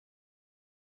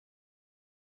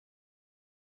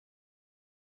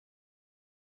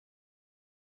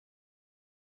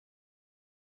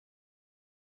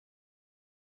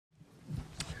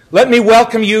Let me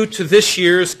welcome you to this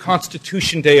year's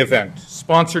Constitution Day event,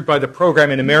 sponsored by the Program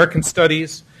in American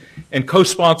Studies and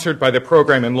co-sponsored by the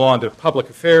Program in Law and Public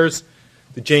Affairs,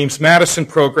 the James Madison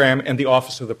Program, and the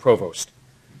Office of the Provost.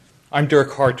 I'm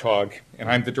Dirk Hartog, and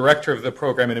I'm the director of the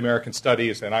Program in American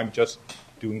Studies, and I'm just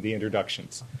doing the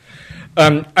introductions.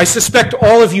 I suspect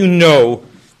all of you know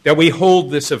that we hold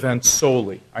this event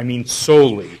solely,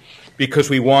 because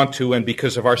we want to and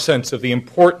because of our sense of the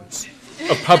importance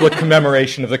of public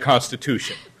commemoration of the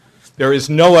Constitution. There is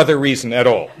no other reason at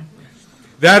all.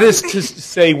 That is to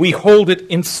say, we hold it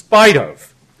in spite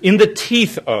of, in the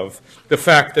teeth of, the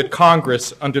fact that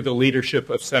Congress, under the leadership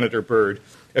of Senator Byrd,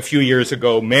 a few years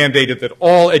ago, mandated that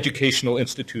all educational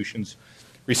institutions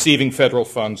receiving federal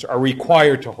funds are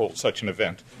required to hold such an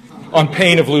event, on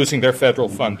pain of losing their federal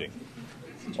funding.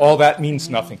 All that means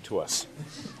nothing to us.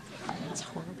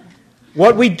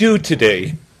 What we do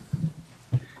today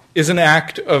is an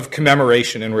act of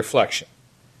commemoration and reflection.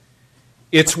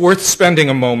 It's worth spending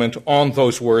a moment on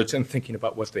those words and thinking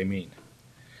about what they mean.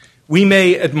 We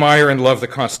may admire and love the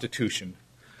Constitution,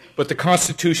 but the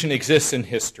Constitution exists in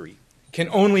history, can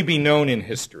only be known in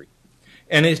history,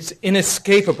 and it's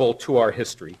inescapable to our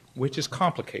history, which is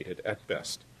complicated at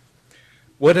best.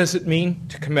 What does it mean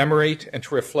to commemorate and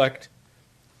to reflect?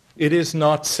 It is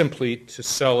not simply to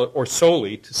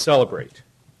solely to celebrate.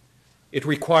 It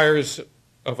requires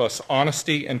of us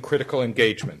honesty and critical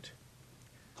engagement.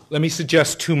 Let me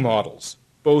suggest two models,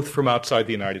 both from outside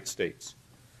the United States.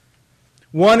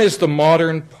 One is the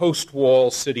modern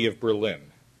post-wall city of Berlin,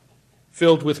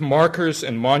 filled with markers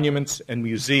and monuments and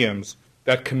museums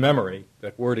that commemorate,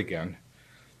 that word again,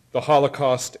 the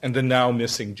Holocaust and the now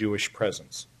missing Jewish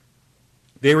presence.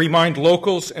 They remind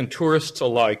locals and tourists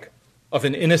alike of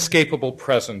an inescapable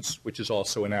presence, which is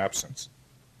also an absence.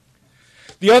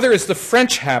 The other is the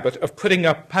French habit of putting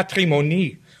up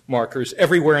patrimoine markers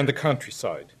everywhere in the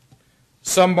countryside.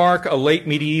 Some mark a late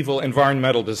medieval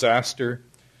environmental disaster.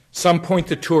 Some point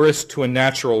the tourist to a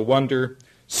natural wonder.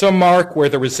 Some mark where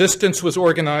the resistance was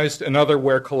organized, another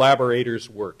where collaborators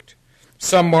worked.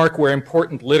 Some mark where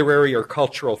important literary or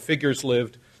cultural figures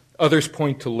lived. Others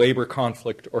point to labor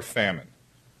conflict or famine.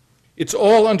 It's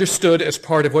all understood as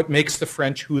part of what makes the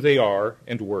French who they are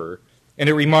and were, and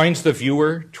it reminds the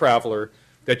viewer, traveler,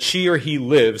 that she or he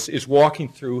lives is walking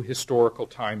through historical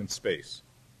time and space.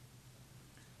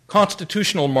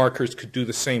 Constitutional markers could do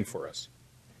the same for us.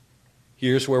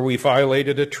 Here's where we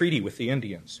violated a treaty with the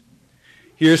Indians.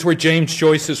 Here's where James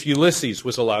Joyce's Ulysses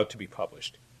was allowed to be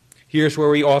published. Here's where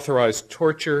we authorized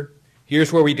torture.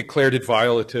 Here's where we declared it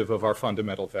violative of our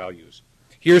fundamental values.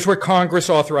 Here's where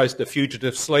Congress authorized the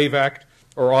Fugitive Slave Act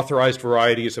or authorized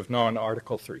varieties of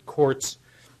non-Article III courts.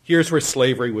 Here's where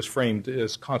slavery was framed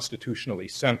as constitutionally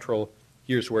central.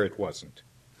 Here's where it wasn't.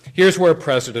 Here's where a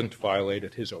president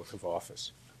violated his oath of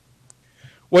office.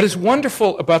 What is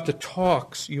wonderful about the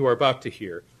talks you are about to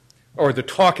hear, or the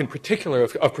talk in particular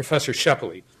of Professor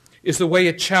Scheppele, is the way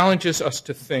it challenges us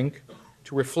to think,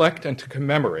 to reflect, and to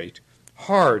commemorate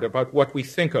hard about what we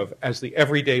think of as the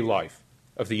everyday life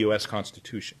of the U.S.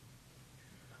 Constitution.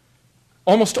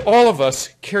 Almost all of us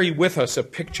carry with us a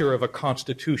picture of a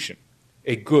constitution,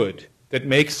 a good that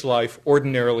makes life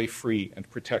ordinarily free and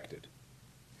protected.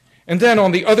 And then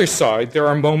on the other side, there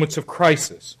are moments of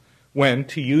crisis when,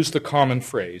 to use the common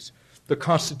phrase, the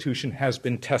Constitution has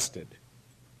been tested.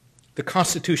 The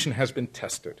Constitution has been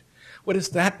tested. What does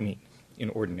that mean in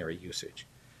ordinary usage?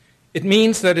 It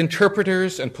means that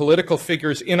interpreters and political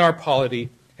figures in our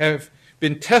polity have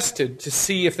been tested to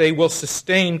see if they will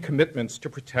sustain commitments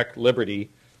to protect liberty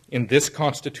in this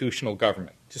constitutional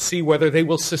government, to see whether they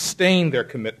will sustain their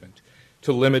commitment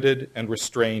to limited and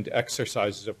restrained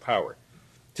exercises of power,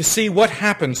 to see what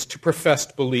happens to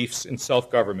professed beliefs in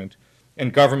self-government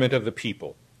and government of the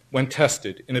people when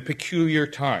tested in a peculiar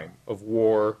time of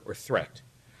war or threat.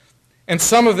 And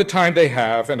some of the time they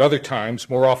have, and other times,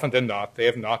 more often than not, they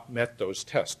have not met those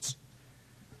tests.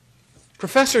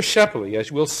 Professor Scheppele,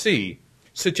 as we'll see,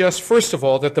 suggests, first of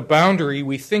all, that the boundary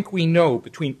we think we know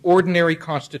between ordinary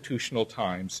constitutional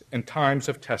times and times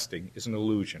of testing is an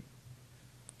illusion.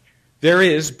 There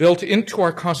is, built into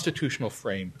our constitutional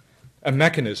frame, a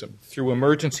mechanism through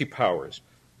emergency powers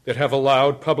that have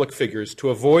allowed public figures to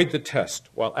avoid the test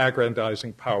while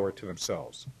aggrandizing power to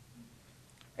themselves.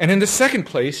 And in the second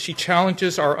place, she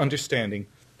challenges our understanding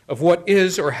of what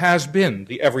is or has been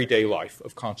the everyday life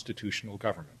of constitutional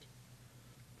government.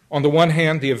 On the one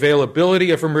hand, the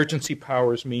availability of emergency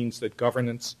powers means that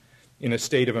governance in a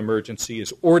state of emergency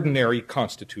is ordinary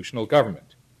constitutional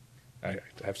government. I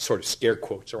have sort of scare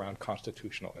quotes around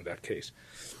constitutional in that case.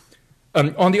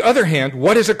 On the other hand,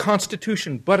 what is a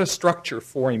constitution but a structure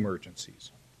for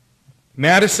emergencies?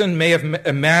 Madison may have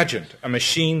imagined a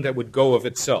machine that would go of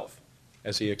itself,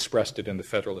 as he expressed it in the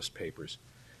Federalist Papers,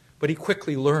 but he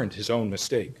quickly learned his own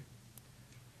mistake.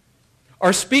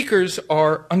 Our speakers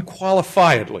are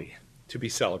unqualifiedly to be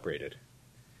celebrated,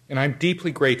 and I'm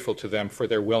deeply grateful to them for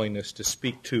their willingness to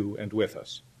speak to and with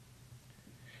us.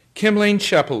 Kimlane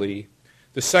Scheppele,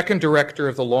 the second director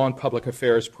of the Law and Public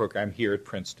Affairs program here at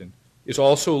Princeton, is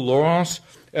also Laurance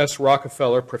S.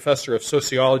 Rockefeller Professor of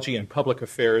Sociology and Public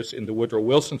Affairs in the Woodrow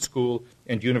Wilson School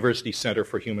and University Center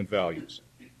for Human Values.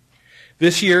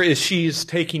 This year she's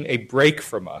taking a break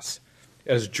from us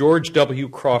as George W.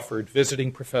 Crawford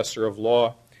Visiting Professor of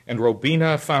Law and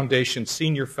Robina Foundation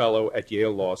Senior Fellow at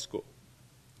Yale Law School.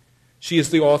 She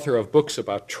is the author of books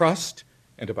about trust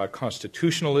and about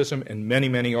constitutionalism and many,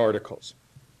 many articles.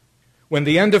 When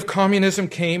the end of communism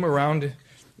came around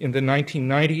in the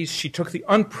 1990s, she took the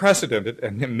unprecedented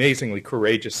and amazingly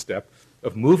courageous step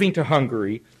of moving to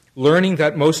Hungary, learning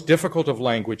that most difficult of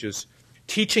languages,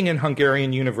 teaching in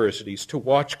Hungarian universities to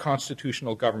watch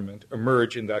constitutional government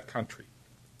emerge in that country.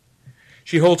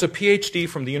 She holds a PhD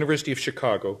from the University of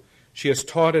Chicago. She has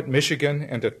taught at Michigan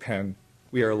and at Penn.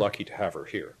 We are lucky to have her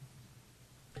here.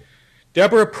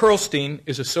 Deborah Pearlstein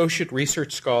is Associate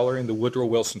Research Scholar in the Woodrow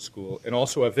Wilson School and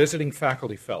also a visiting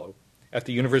faculty fellow at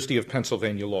the University of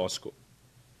Pennsylvania Law School.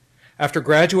 After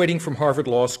graduating from Harvard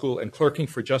Law School and clerking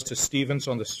for Justice Stevens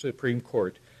on the Supreme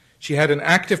Court, she had an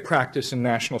active practice in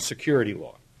national security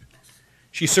law.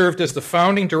 She served as the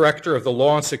founding director of the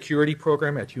Law and Security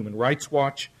Program at Human Rights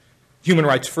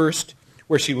First,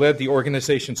 where she led the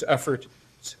organization's efforts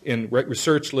in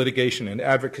research, litigation, and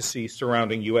advocacy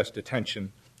surrounding U.S.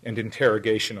 detention and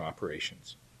interrogation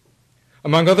operations.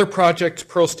 Among other projects,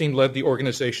 Pearlstein led the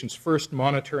organization's first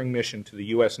monitoring mission to the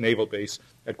U.S. naval base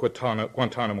at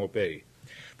Guantanamo Bay,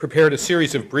 prepared a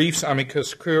series of briefs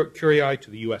amicus curiae to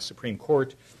the U.S. Supreme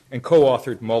Court, and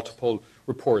co-authored multiple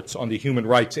reports on the human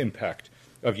rights impact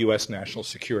of U.S. national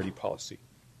security policy.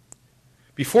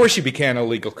 Before she began a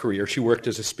legal career, she worked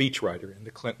as a speechwriter in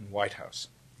the Clinton White House.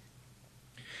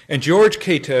 And George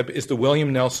Kateb is the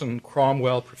William Nelson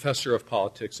Cromwell Professor of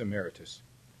Politics Emeritus.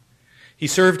 He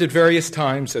served at various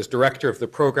times as director of the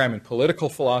program in political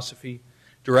philosophy,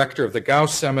 director of the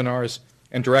Gauss Seminars,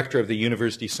 and director of the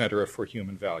University Center for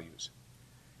Human Values.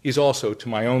 He's also, to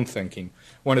my own thinking,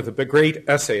 one of the great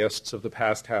essayists of the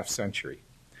past half-century,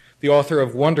 the author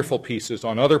of wonderful pieces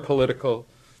on other political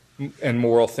and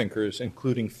moral thinkers,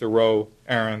 including Thoreau,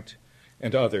 Arendt,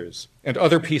 and others, and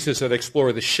other pieces that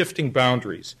explore the shifting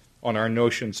boundaries on our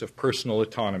notions of personal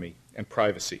autonomy and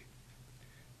privacy.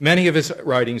 Many of his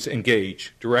writings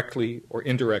engage, directly or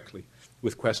indirectly,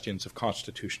 with questions of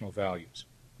constitutional values.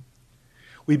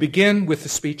 We begin with the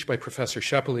speech by Professor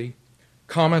Scheppele,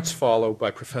 comments follow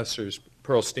by Professors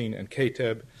Pearlstein and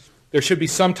Kateb. There should be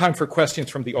some time for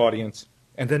questions from the audience,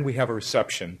 and then we have a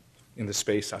reception in the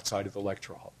space outside of the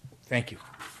lecture hall. Thank you.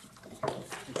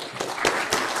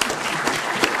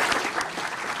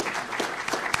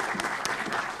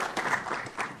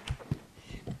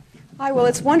 Hi, well,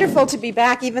 it's wonderful to be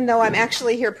back, even though I'm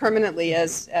actually here permanently.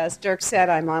 As Dirk said,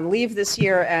 I'm on leave this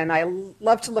year, and I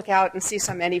love to look out and see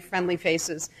so many friendly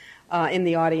faces in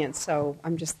the audience, so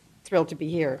I'm just thrilled to be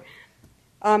here.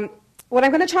 What I'm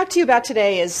going to talk to you about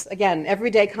today is, again,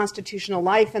 everyday constitutional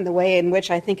life and the way in which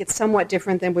I think it's somewhat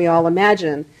different than we all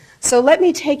imagine. So let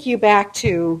me take you back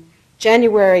to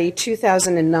January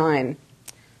 2009.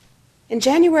 In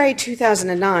January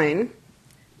 2009,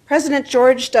 President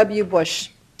George W. Bush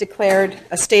declared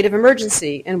a state of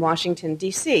emergency in Washington,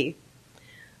 D.C.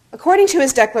 According to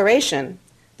his declaration,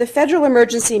 the Federal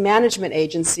Emergency Management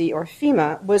Agency, or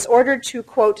FEMA, was ordered to,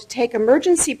 quote, take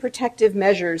emergency protective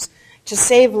measures to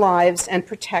save lives and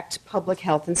protect public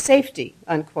health and safety,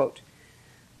 unquote.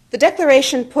 The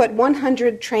declaration put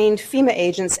 100 trained FEMA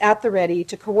agents at the ready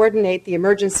to coordinate the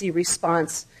emergency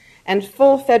response, and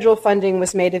full federal funding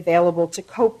was made available to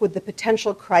cope with the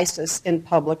potential crisis in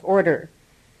public order.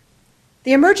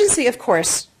 The emergency, of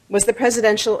course, was the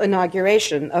presidential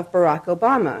inauguration of Barack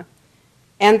Obama,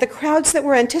 and the crowds that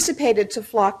were anticipated to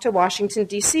flock to Washington,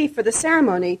 D.C. for the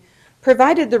ceremony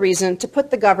provided the reason to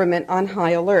put the government on high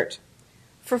alert.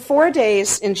 For 4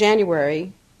 days in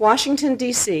January, Washington,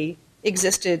 D.C.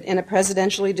 existed in a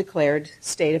presidentially declared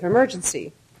state of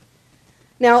emergency.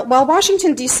 Now, while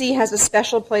Washington, D.C. has a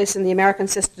special place in the American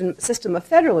system of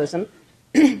federalism,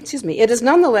 excuse me, it is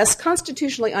nonetheless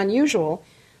constitutionally unusual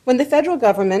when the federal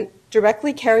government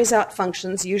directly carries out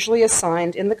functions usually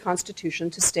assigned in the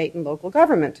Constitution to state and local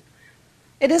government.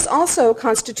 It is also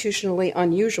constitutionally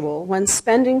unusual when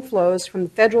spending flows from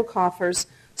the federal coffers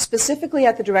specifically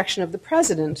at the direction of the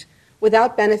president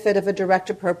without benefit of a direct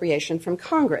appropriation from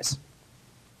Congress.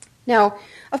 Now,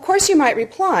 of course, you might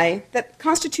reply that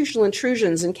constitutional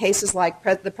intrusions in cases like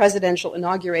the presidential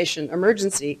inauguration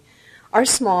emergency are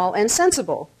small and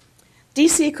sensible.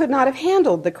 D.C. could not have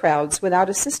handled the crowds without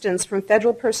assistance from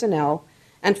federal personnel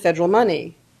and federal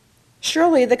money.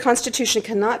 Surely the Constitution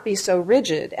cannot be so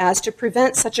rigid as to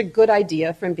prevent such a good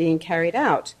idea from being carried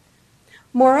out.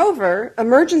 Moreover,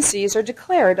 emergencies are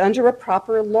declared under a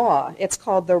proper law. It's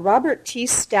called the Robert T.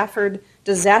 Stafford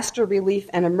Disaster Relief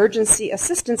and Emergency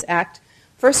Assistance Act,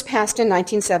 first passed in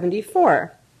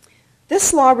 1974.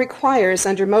 This law requires,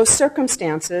 under most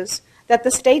circumstances, that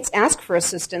the states ask for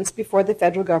assistance before the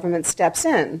federal government steps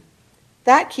in.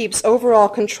 That keeps overall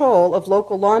control of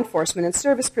local law enforcement and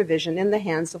service provision in the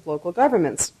hands of local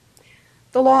governments.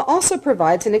 The law also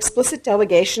provides an explicit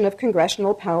delegation of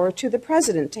congressional power to the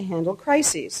president to handle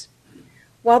crises.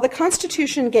 While the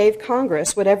Constitution gave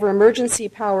Congress whatever emergency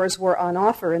powers were on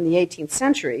offer in the 18th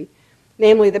century,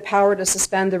 namely the power to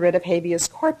suspend the writ of habeas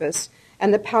corpus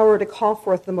and the power to call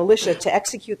forth the militia to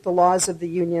execute the laws of the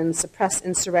Union, suppress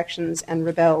insurrections, and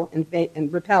repel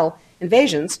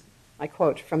invasions, I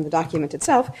quote from the document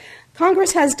itself,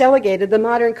 Congress has delegated the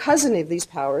modern cousin of these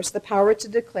powers, the power to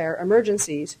declare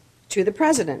emergencies, to the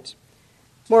president.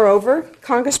 Moreover,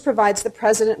 Congress provides the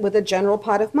president with a general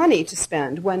pot of money to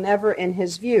spend whenever, in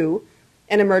his view,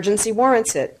 an emergency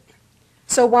warrants it.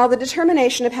 So while the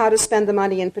determination of how to spend the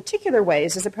money in particular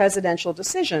ways is a presidential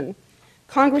decision,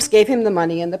 Congress gave him the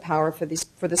money and the power for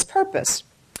this purpose.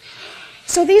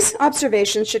 So these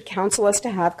observations should counsel us to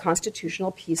have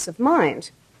constitutional peace of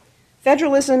mind.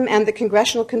 Federalism and the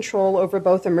congressional control over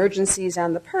both emergencies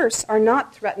and the purse are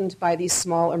not threatened by these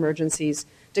small emergencies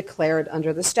declared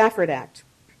under the Stafford Act.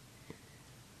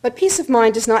 But peace of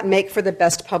mind does not make for the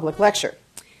best public lecture.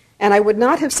 And I would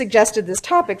not have suggested this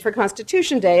topic for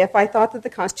Constitution Day if I thought that the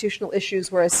constitutional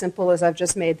issues were as simple as I've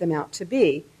just made them out to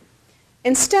be.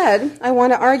 Instead, I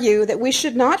want to argue that we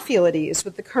should not feel at ease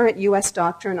with the current U.S.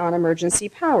 doctrine on emergency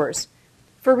powers.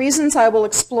 For reasons I will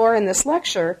explore in this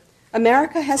lecture,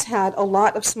 America has had a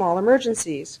lot of small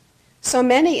emergencies. So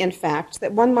many, in fact,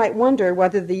 that one might wonder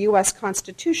whether the U.S.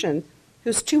 Constitution,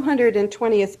 whose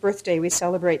 220th birthday we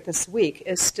celebrate this week,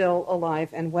 is still alive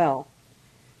and well.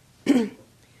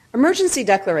 Emergency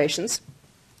declarations,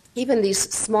 even these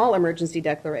small emergency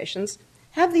declarations,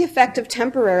 have the effect of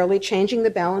temporarily changing the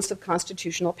balance of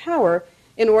constitutional power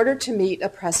in order to meet a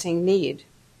pressing need.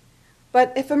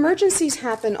 But if emergencies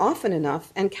happen often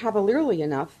enough and cavalierly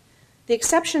enough, the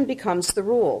exception becomes the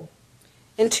rule.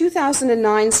 In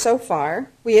 2009 so far,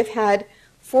 we have had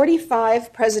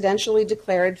 45 presidentially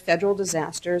declared federal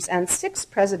disasters and 6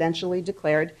 presidentially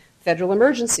declared federal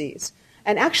emergencies.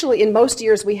 And actually, in most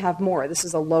years, we have more. This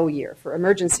is a low year for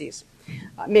emergencies.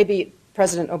 Maybe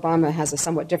President Obama has a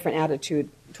somewhat different attitude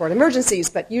toward emergencies,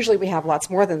 but usually we have lots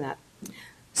more than that.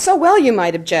 So, well, you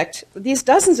might object, these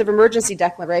dozens of emergency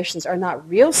declarations are not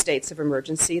real states of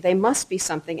emergency. They must be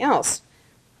something else.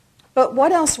 But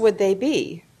what else would they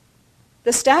be?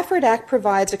 The Stafford Act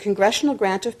provides a congressional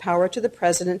grant of power to the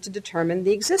president to determine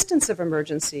the existence of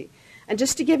emergency. And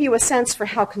just to give you a sense for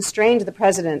how constrained the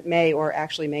president may or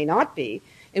actually may not be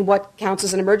in what counts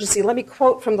as an emergency, let me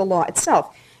quote from the law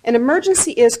itself. An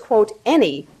emergency is, quote,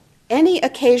 any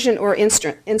occasion or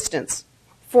instance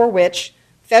for which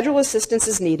federal assistance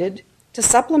is needed to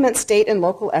supplement state and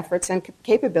local efforts and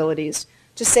capabilities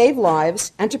to save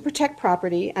lives and to protect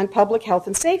property and public health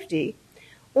and safety,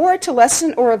 or to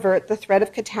lessen or avert the threat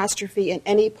of catastrophe in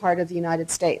any part of the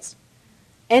United States.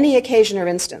 Any occasion or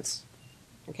instance.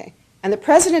 Okay. And the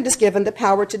president is given the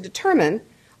power to determine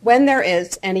when there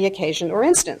is any occasion or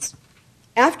instance,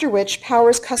 after which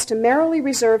powers customarily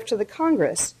reserved to the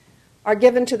Congress are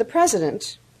given to the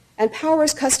president, and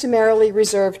powers customarily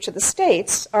reserved to the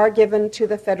states are given to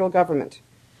the federal government.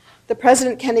 The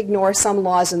president can ignore some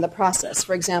laws in the process.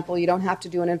 For example, you don't have to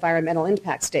do an environmental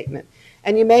impact statement,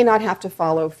 and you may not have to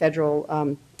follow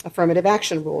federal affirmative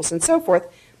action rules and so forth.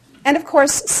 And of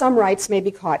course, some rights may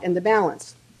be caught in the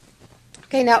balance.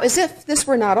 Okay, now, as if this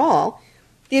were not all,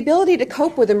 the ability to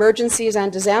cope with emergencies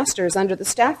and disasters under the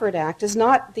Stafford Act is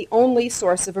not the only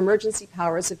source of emergency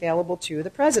powers available to the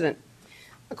president.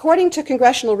 According to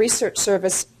Congressional Research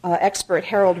Service expert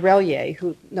Harold Relier,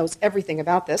 who knows everything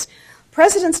about this,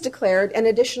 presidents declared an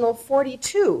additional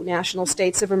 42 national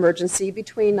states of emergency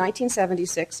between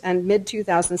 1976 and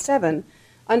mid-2007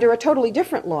 under a totally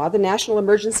different law, the National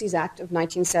Emergencies Act of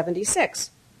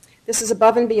 1976. This is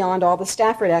above and beyond all the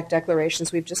Stafford Act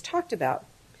declarations we've just talked about.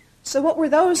 So what were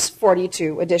those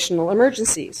 42 additional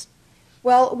emergencies?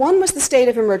 Well, one was the state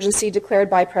of emergency declared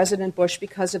by President Bush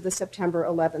because of the September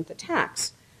 11th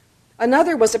attacks.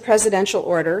 Another was a presidential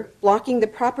order blocking the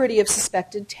property of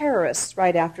suspected terrorists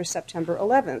right after September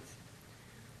 11th.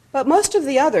 But most of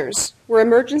the others were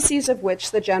emergencies of which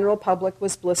the general public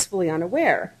was blissfully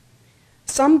unaware.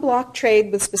 Some blocked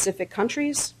trade with specific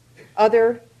countries,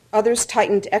 others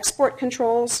tightened export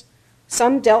controls,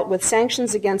 some dealt with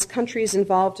sanctions against countries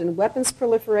involved in weapons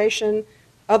proliferation,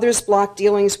 others blocked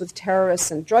dealings with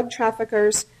terrorists and drug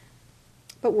traffickers.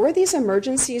 But were these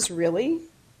emergencies really?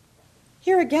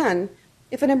 Here again,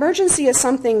 if an emergency is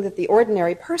something that the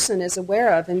ordinary person is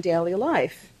aware of in daily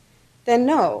life, then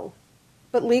no.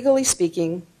 But legally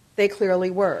speaking, they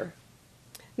clearly were.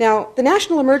 Now, the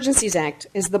National Emergencies Act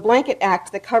is the blanket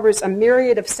act that covers a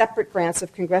myriad of separate grants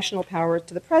of congressional power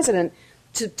to the president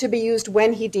to be used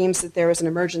when he deems that there is an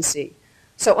emergency.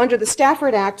 So under the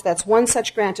Stafford Act, that's one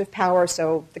such grant of power,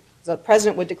 so the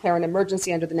president would declare an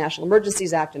emergency under the National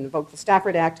Emergencies Act and invoke the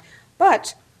Stafford Act.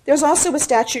 But there's also a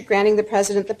statute granting the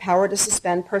president the power to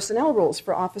suspend personnel rules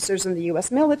for officers in the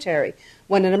U.S. military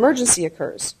when an emergency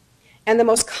occurs. And the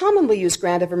most commonly used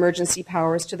grant of emergency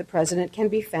powers to the president can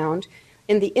be found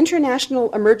in the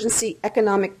International Emergency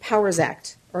Economic Powers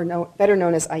Act, or better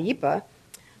known as IEPA,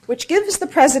 which gives the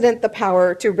president the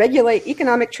power to regulate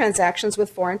economic transactions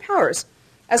with foreign powers,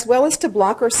 as well as to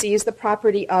block or seize the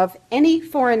property of any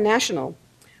foreign national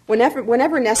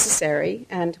whenever necessary,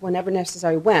 and whenever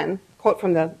necessary when, quote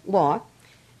from the law,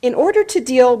 in order to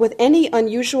deal with any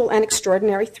unusual and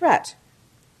extraordinary threat,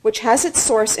 which has its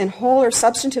source in whole or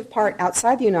substantive part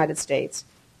outside the United States,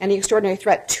 any extraordinary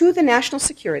threat to the national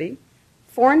security,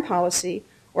 foreign policy,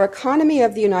 or economy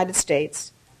of the United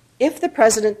States, if the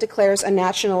president declares a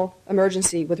national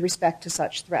emergency with respect to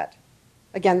such threat.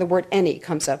 Again, the word any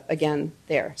comes up again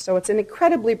there. So it's an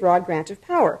incredibly broad grant of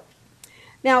power.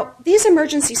 Now, these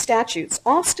emergency statutes,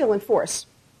 all still in force,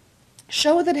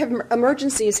 show that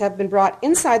emergencies have been brought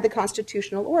inside the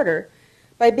constitutional order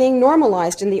by being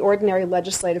normalized in the ordinary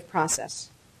legislative process.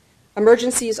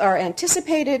 Emergencies are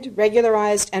anticipated,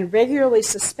 regularized, and regularly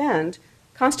suspend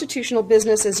constitutional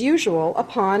business as usual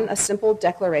upon a simple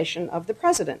declaration of the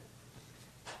president,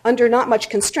 under not much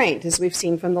constraint, as we've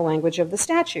seen from the language of the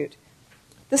statute.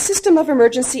 The system of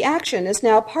emergency action is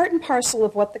now part and parcel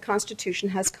of what the Constitution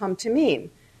has come to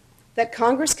mean, that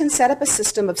Congress can set up a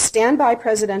system of standby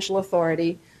presidential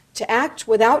authority to act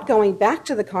without going back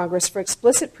to the Congress for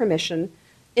explicit permission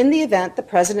in the event the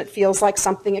president feels like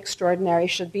something extraordinary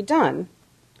should be done.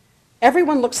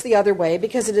 Everyone looks the other way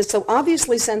because it is so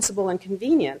obviously sensible and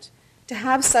convenient to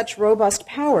have such robust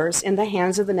powers in the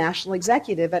hands of the national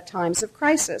executive at times of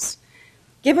crisis.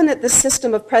 Given that the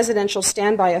system of presidential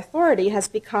standby authority has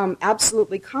become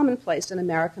absolutely commonplace in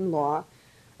American law,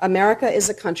 America is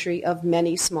a country of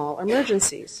many small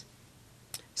emergencies.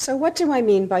 So what do I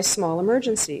mean by small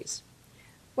emergencies?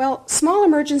 Well, small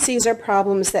emergencies are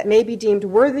problems that may be deemed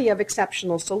worthy of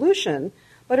exceptional solution,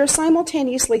 but are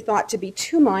simultaneously thought to be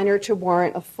too minor to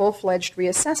warrant a full-fledged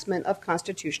reassessment of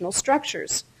constitutional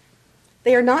structures.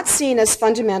 They are not seen as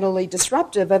fundamentally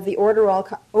disruptive of the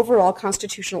overall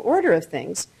constitutional order of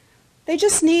things. They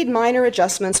just need minor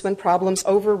adjustments when problems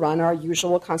overrun our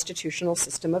usual constitutional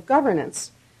system of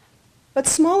governance. But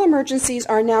small emergencies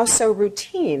are now so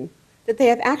routine that they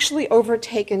have actually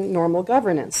overtaken normal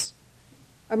governance.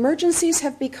 Emergencies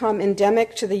have become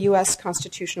endemic to the U.S.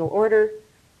 constitutional order,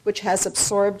 which has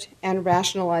absorbed and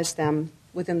rationalized them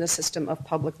within the system of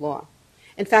public law.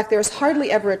 In fact, there is hardly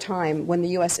ever a time when the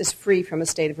U.S. is free from a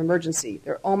state of emergency.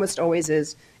 There almost always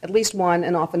is at least one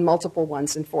and often multiple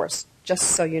ones in force, just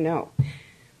so you know.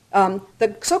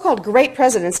 The so-called great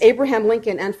presidents, Abraham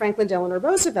Lincoln and Franklin Delano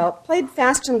Roosevelt, played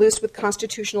fast and loose with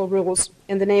constitutional rules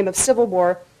in the name of civil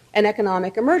war and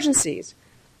economic emergencies.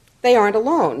 They aren't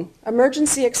alone.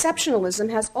 Emergency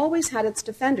exceptionalism has always had its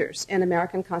defenders in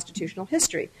American constitutional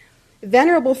history.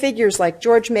 Venerable figures like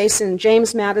George Mason,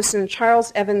 James Madison,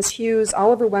 Charles Evans Hughes,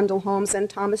 Oliver Wendell Holmes, and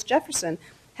Thomas Jefferson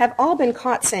have all been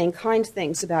caught saying kind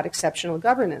things about exceptional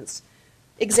governance.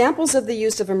 Examples of the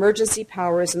use of emergency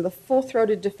powers and the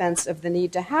full-throated defense of the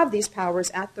need to have these powers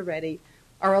at the ready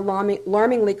are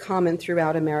alarmingly common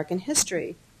throughout American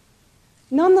history.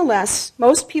 Nonetheless,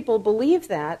 most people believe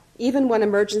that, even when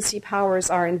emergency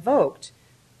powers are invoked,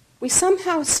 we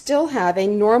somehow still have a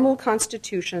normal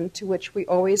constitution to which we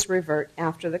always revert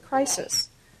after the crisis.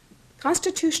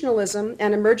 Constitutionalism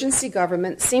and emergency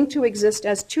government seem to exist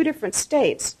as two different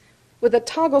states, with a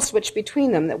toggle switch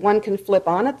between them that one can flip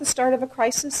on at the start of a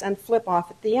crisis and flip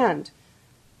off at the end.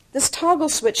 This toggle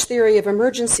switch theory of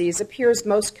emergencies appears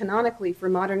most canonically for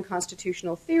modern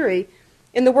constitutional theory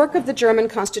in the work of the German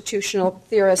constitutional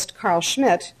theorist Carl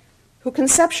Schmitt, who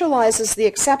conceptualizes the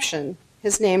exception,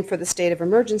 his name for the state of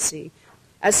emergency,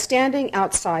 as standing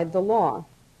outside the law.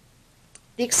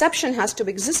 The exception has to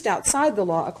exist outside the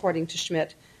law, according to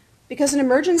Schmidt, because an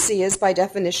emergency is, by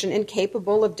definition,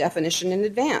 incapable of definition in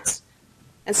advance,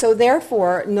 and so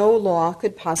therefore no law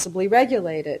could possibly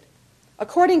regulate it.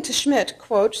 According to Schmidt,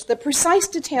 quote, "The precise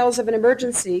details of an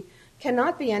emergency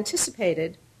cannot be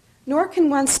anticipated, nor can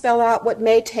one spell out what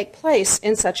may take place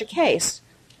in such a case,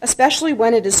 especially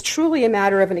when it is truly a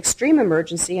matter of an extreme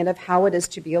emergency and of how it is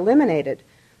to be eliminated.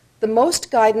 The most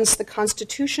guidance the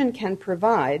Constitution can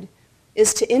provide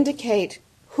is to indicate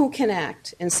who can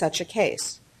act in such a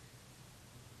case."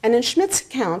 And in Schmidt's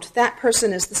account, that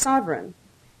person is the sovereign.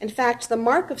 In fact, the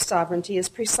mark of sovereignty is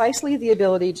precisely the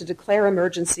ability to declare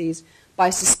emergencies by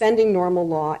suspending normal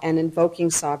law and invoking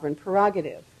sovereign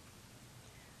prerogative.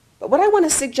 But what I want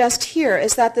to suggest here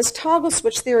is that this toggle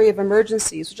switch theory of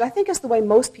emergencies, which I think is the way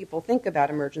most people think about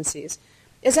emergencies,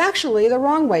 is actually the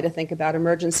wrong way to think about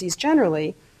emergencies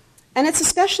generally, and it's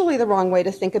especially the wrong way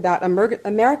to think about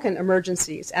American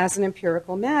emergencies as an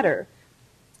empirical matter.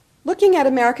 Looking at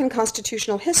American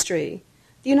constitutional history,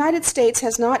 the United States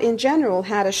has not in general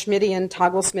had a Schmittian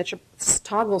toggle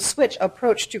switch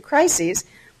approach to crises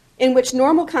in which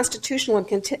normal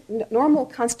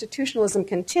constitutionalism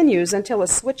continues until a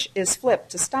switch is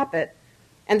flipped to stop it,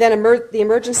 and then the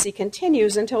emergency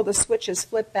continues until the switch is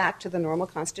flipped back to the normal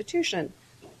constitution.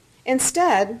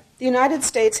 Instead, the United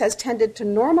States has tended to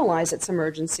normalize its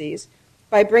emergencies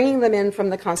by bringing them in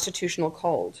from the constitutional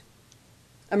cold.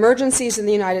 Emergencies in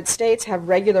the United States have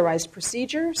regularized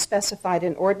procedure specified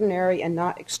in ordinary and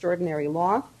not extraordinary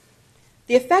law.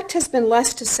 The effect has been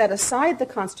less to set aside the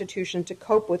Constitution to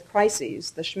cope with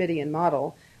crises, the Schmittian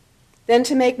model, than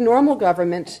to make normal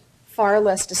government far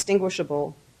less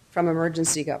distinguishable from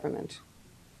emergency government.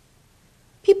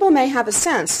 People may have a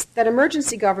sense that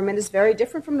emergency government is very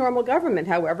different from normal government,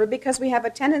 however, because we have a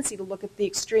tendency to look at the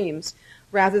extremes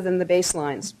rather than the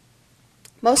baselines.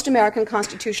 Most American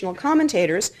constitutional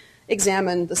commentators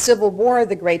examine the Civil War,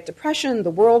 the Great Depression, the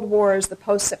World Wars, the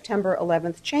post-September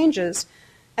 11th changes,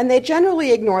 and they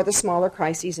generally ignore the smaller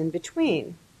crises in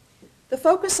between. The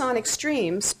focus on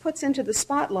extremes puts into the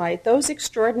spotlight those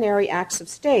extraordinary acts of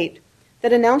state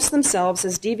that announce themselves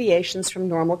as deviations from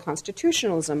normal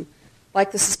constitutionalism,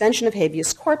 like the suspension of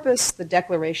habeas corpus, the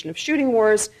declaration of shooting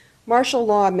wars, martial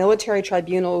law, military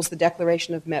tribunals, the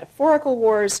declaration of metaphorical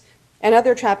wars, and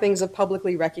other trappings of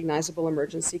publicly recognizable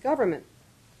emergency government.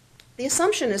 The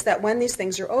assumption is that when these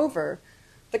things are over,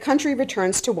 the country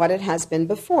returns to what it has been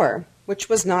before, which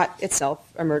was not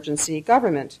itself emergency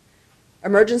government.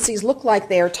 Emergencies look like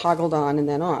they are toggled on and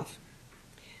then off.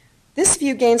 This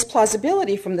view gains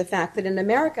plausibility from the fact that in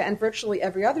America and virtually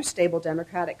every other stable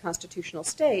democratic constitutional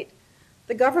state,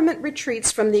 the government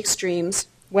retreats from the extremes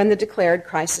when the declared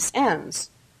crisis ends.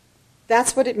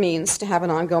 That's what it means to have an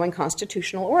ongoing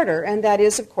constitutional order, and that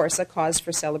is, of course, a cause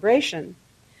for celebration.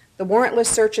 The warrantless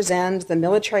searches end, the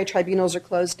military tribunals are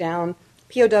closed down,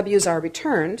 POWs are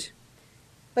returned,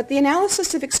 but the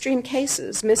analysis of extreme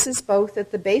cases misses both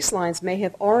that the baselines may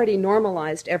have already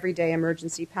normalized everyday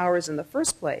emergency powers in the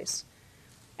first place,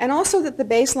 and also that the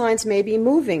baselines may be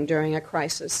moving during a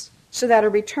crisis, so that a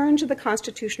return to the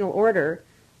constitutional order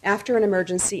after an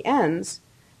emergency ends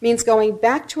means going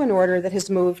back to an order that has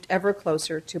moved ever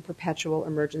closer to perpetual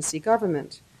emergency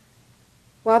government.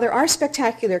 While there are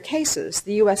spectacular cases,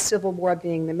 the U.S. Civil War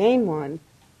being the main one,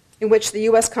 in which the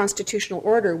U.S. constitutional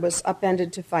order was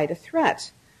upended to fight a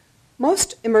threat,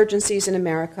 most emergencies in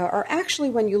America are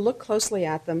actually, when you look closely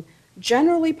at them,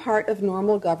 generally part of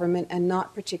normal government and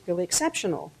not particularly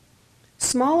exceptional.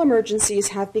 Small emergencies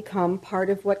have become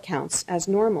part of what counts as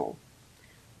normal.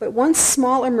 But once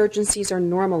small emergencies are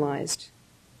normalized,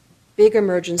 big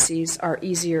emergencies are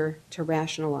easier to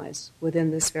rationalize within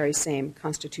this very same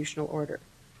constitutional order.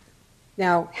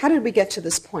 Now, how did we get to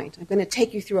this point? I'm going to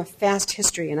take you through a fast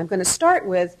history, and I'm going to start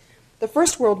with the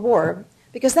First World War,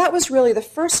 because that was really the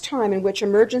first time in which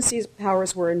emergency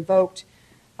powers were invoked.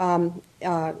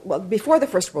 Before the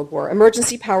First World War,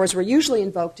 emergency powers were usually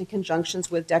invoked in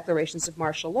conjunctions with declarations of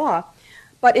martial law.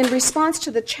 But in response to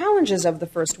the challenges of the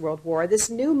First World War, this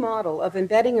new model of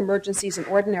embedding emergencies in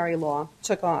ordinary law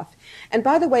took off. And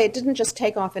by the way, it didn't just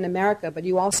take off in America, but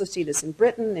you also see this in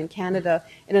Britain, in Canada,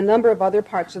 in a number of other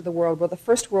parts of the world where the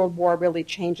First World War really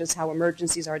changes how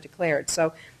emergencies are declared.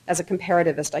 So as a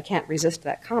comparativist, I can't resist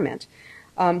that comment.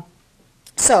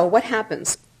 So what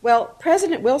happens? Well,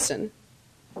 President Wilson,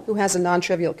 who has a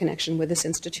non-trivial connection with this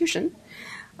institution,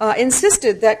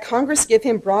 insisted that Congress give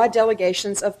him broad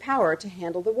delegations of power to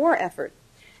handle the war effort.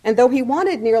 And though he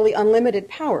wanted nearly unlimited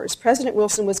powers, President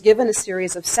Wilson was given a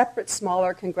series of separate,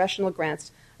 smaller congressional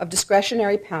grants of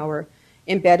discretionary power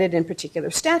embedded in particular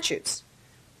statutes.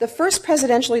 The first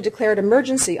presidentially declared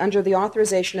emergency under the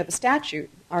authorization of a statute,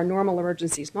 our normal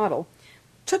emergencies model,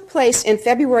 took place in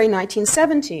February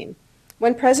 1917,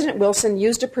 when President Wilson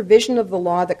used a provision of the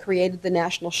law that created the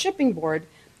National Shipping Board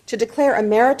to declare a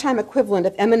maritime equivalent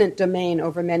of eminent domain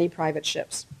over many private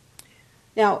ships.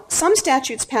 Now, some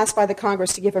statutes passed by the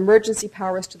Congress to give emergency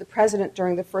powers to the president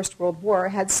during the First World War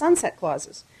had sunset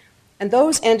clauses, and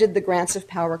those ended the grants of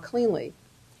power cleanly.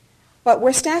 But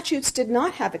where statutes did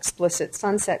not have explicit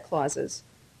sunset clauses,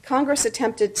 Congress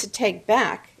attempted to take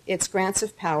back its grants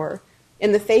of power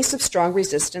in the face of strong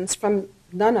resistance from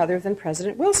none other than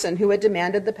President Wilson, who had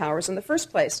demanded the powers in the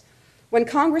first place. When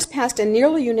Congress passed a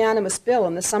nearly unanimous bill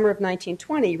in the summer of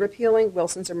 1920 repealing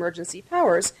Wilson's emergency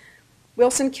powers,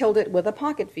 Wilson killed it with a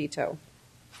pocket veto.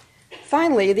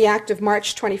 Finally, the Act of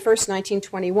March 21,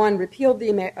 1921 repealed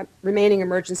the remaining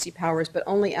emergency powers, but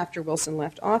only after Wilson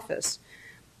left office.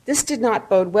 This did not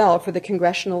bode well for the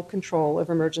congressional control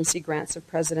of emergency grants of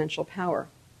presidential power.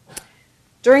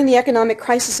 During the economic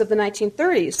crisis of the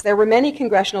 1930s, there were many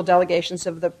congressional delegations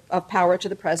of power to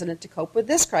the president to cope with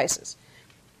this crisis.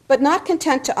 But not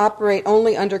content to operate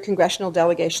only under congressional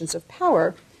delegations of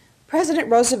power, President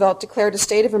Roosevelt declared a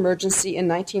state of emergency in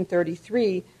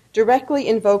 1933, directly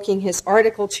invoking his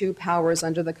Article II powers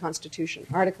under the Constitution.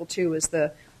 Article II is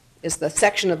the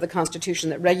section of the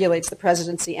Constitution that regulates the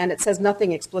presidency, and it says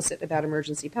nothing explicit about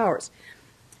emergency powers.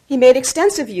 He made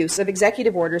extensive use of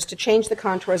executive orders to change the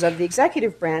contours of the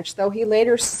executive branch, though he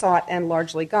later sought and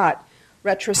largely got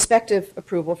retrospective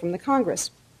approval from the Congress.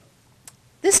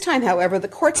 This time, however, the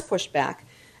courts pushed back,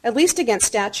 at least against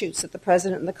statutes that the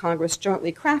President and the Congress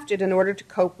jointly crafted in order to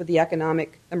cope with the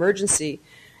economic emergency.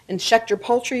 In Schechter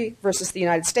Poultry versus the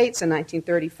United States in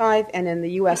 1935 and in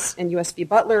U.S. v.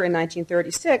 Butler in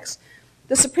 1936,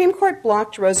 the Supreme Court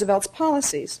blocked Roosevelt's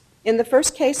policies, in the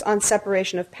first case on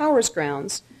separation of powers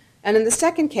grounds, and in the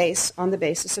second case on the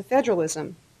basis of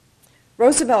federalism.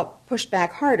 Roosevelt pushed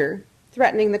back harder,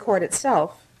 threatening the court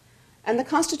itself, and the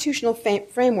constitutional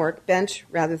framework bent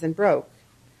rather than broke.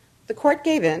 The court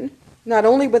gave in, not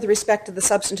only with respect to the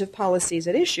substantive policies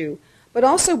at issue, but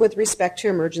also with respect to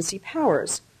emergency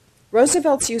powers.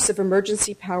 Roosevelt's use of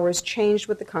emergency powers changed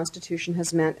what the Constitution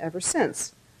has meant ever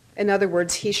since. In other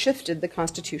words, he shifted the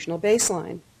constitutional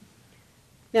baseline.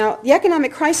 Now, the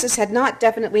economic crisis had not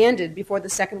definitely ended before the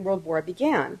Second World War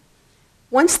began.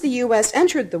 Once the U.S.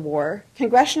 entered the war,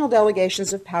 congressional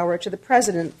delegations of power to the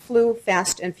president flew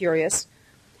fast and furious,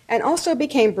 and also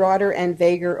became broader and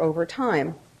vaguer over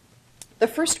time. The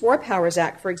first War Powers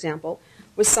Act, for example,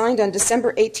 was signed on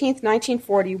December 18,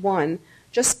 1941,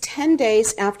 just 10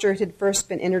 days after it had first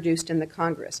been introduced in the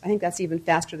Congress. I think that's even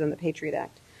faster than the Patriot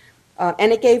Act.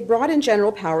 And it gave broad and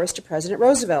general powers to President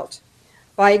Roosevelt.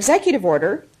 By executive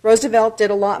order, Roosevelt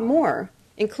did a lot more,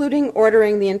 including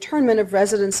ordering the internment of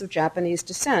residents of Japanese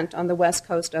descent on the west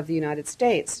coast of the United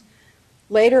States.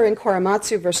 Later, in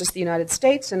Korematsu versus the United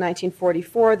States in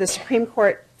 1944, the Supreme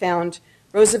Court found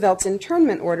Roosevelt's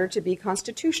internment order to be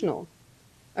constitutional.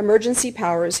 Emergency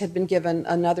powers had been given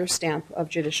another stamp of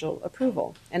judicial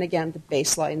approval. And again, the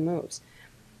baseline moves.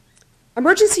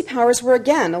 Emergency powers were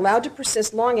again allowed to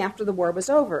persist long after the war was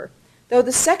over. Though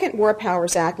the Second War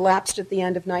Powers Act lapsed at the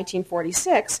end of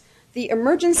 1946, the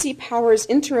Emergency Powers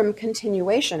Interim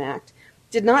Continuation Act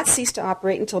did not cease to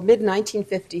operate until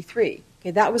mid-1953.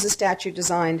 Okay, that was a statute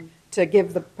designed to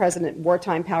give the president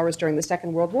wartime powers during the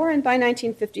Second World War, and by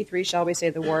 1953, shall we say,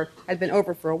 the war had been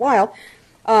over for a while.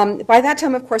 By that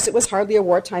time, of course, it was hardly a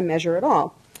wartime measure at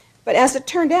all. But as it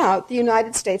turned out, the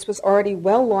United States was already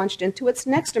well launched into its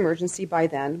next emergency by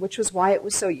then, which was why it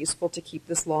was so useful to keep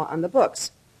this law on the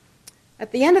books.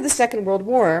 At the end of the Second World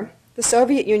War, the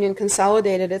Soviet Union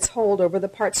consolidated its hold over the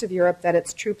parts of Europe that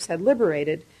its troops had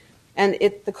liberated, and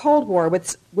the Cold War,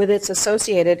 with its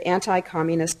associated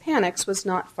anti-communist panics, was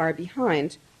not far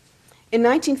behind. In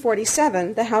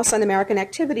 1947, the House Un-American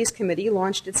Activities Committee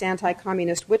launched its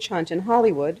anti-communist witch hunt in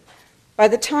Hollywood. By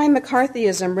the time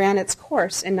McCarthyism ran its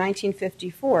course in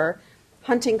 1954,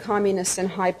 hunting communists in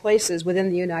high places within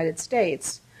the United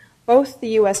States, both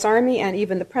the U.S. Army and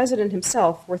even the President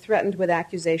himself were threatened with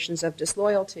accusations of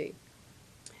disloyalty.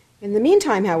 In the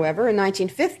meantime, however, in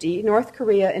 1950, North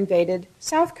Korea invaded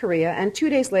South Korea, and 2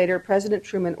 days later, President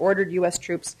Truman ordered U.S.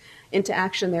 troops into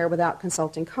action there without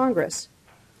consulting Congress.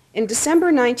 In December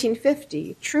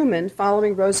 1950, Truman,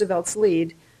 following Roosevelt's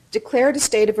lead, declared a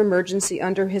state of emergency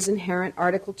under his inherent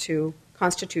Article II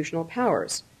constitutional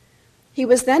powers. He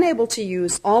was then able to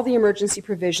use all the emergency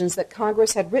provisions that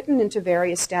Congress had written into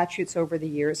various statutes over the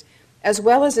years, as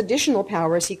well as additional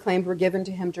powers he claimed were given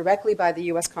to him directly by the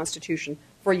U.S. Constitution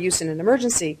for use in an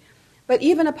emergency. But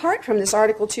even apart from this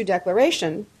Article II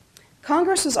declaration,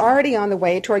 Congress was already on the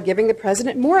way toward giving the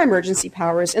president more emergency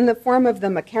powers in the form of the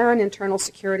McCarran Internal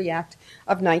Security Act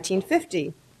of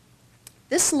 1950.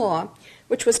 This law,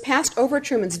 which was passed over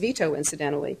Truman's veto,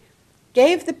 incidentally,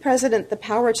 gave the president the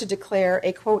power to declare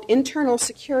a, quote, internal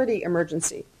security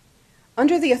emergency.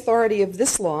 Under the authority of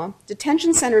this law,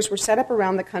 detention centers were set up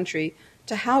around the country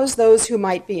to house those who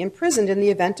might be imprisoned in the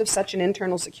event of such an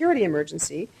internal security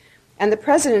emergency, and the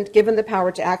president, given the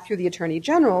power to act through the attorney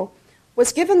general,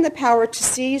 was given the power to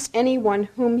seize anyone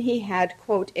whom he had,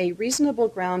 quote, a reasonable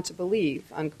ground to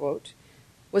believe, unquote,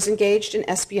 was engaged in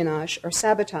espionage or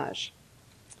sabotage.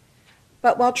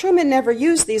 But while Truman never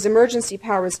used these emergency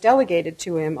powers delegated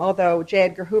to him, although J.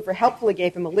 Edgar Hoover helpfully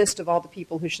gave him a list of all the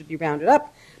people who should be rounded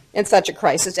up in such a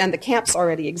crisis, and the camps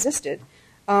already existed,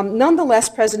 nonetheless,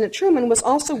 President Truman was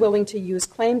also willing to use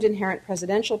claimed inherent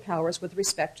presidential powers with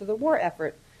respect to the war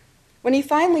effort. When he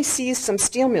finally seized some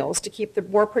steel mills to keep the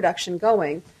war production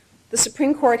going, the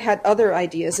Supreme Court had other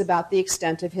ideas about the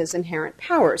extent of his inherent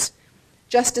powers.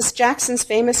 Justice Jackson's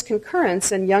famous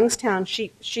concurrence in Youngstown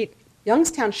Sheet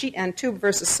and Tube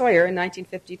versus Sawyer in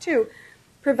 1952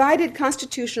 provided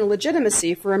constitutional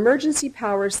legitimacy for emergency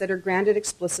powers that are granted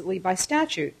explicitly by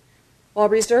statute, while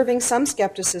reserving some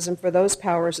skepticism for those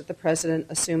powers that the president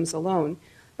assumes alone.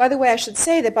 By the way, I should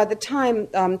say that by the time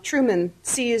Truman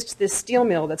seized this steel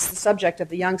mill that's the subject of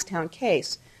the Youngstown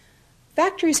case,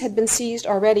 factories had been seized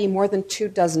already more than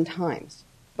 24 times,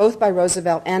 both by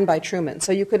Roosevelt and by Truman.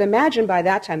 So you could imagine by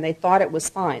that time they thought it was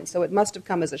fine. So it must have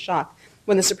come as a shock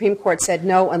when the Supreme Court said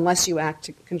no unless you act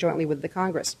conjointly with the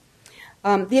Congress.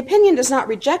 The opinion does not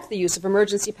reject the use of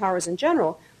emergency powers in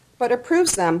general, but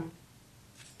approves them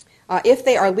if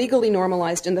they are legally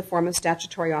normalized in the form of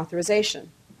statutory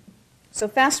authorization. So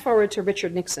fast forward to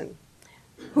Richard Nixon,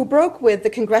 who broke with the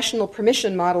congressional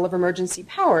permission model of emergency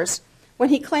powers when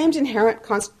he claimed inherent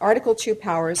Article II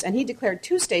powers, and he declared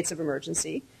 2 states of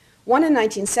emergency, one in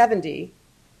 1970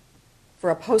 for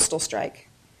a postal strike,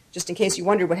 just in case you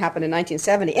wondered what happened in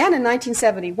 1970, and in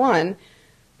 1971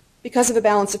 because of a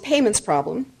balance of payments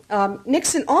problem.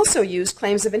 Nixon also used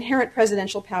claims of inherent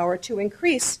presidential power to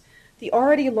increase the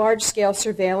already large-scale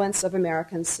surveillance of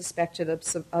Americans suspected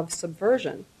of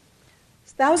subversion.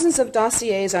 Thousands of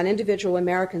dossiers on individual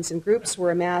Americans and groups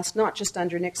were amassed, not just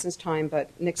under Nixon's time, but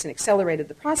Nixon accelerated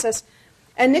the process.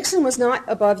 And Nixon was not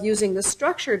above using the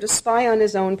structure to spy on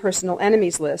his own personal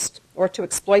enemies list or to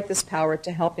exploit this power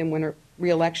to help him win a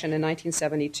re-election in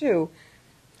 1972.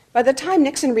 By the time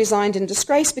Nixon resigned in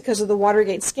disgrace because of the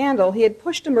Watergate scandal, he had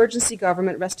pushed emergency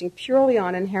government resting purely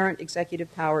on inherent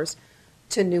executive powers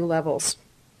to new levels.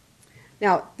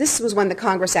 Now, this was when the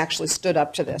Congress actually stood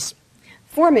up to this,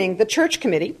 forming the Church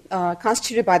Committee,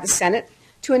 constituted by the Senate,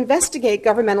 to investigate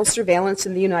governmental surveillance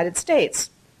in the United States.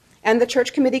 And the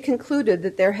Church Committee concluded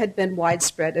that there had been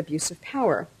widespread abuse of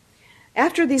power.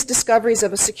 After these discoveries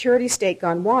of a security state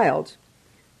gone wild,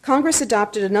 Congress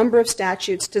adopted a number of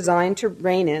statutes designed to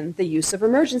rein in the use of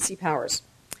emergency powers.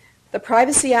 The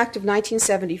Privacy Act of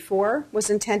 1974 was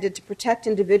intended to protect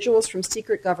individuals from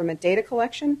secret government data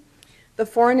collection. The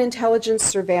Foreign Intelligence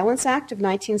Surveillance Act of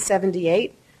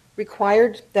 1978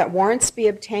 required that warrants be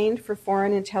obtained for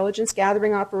foreign intelligence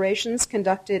gathering operations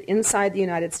conducted inside the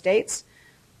United States.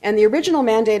 And the original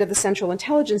mandate of the Central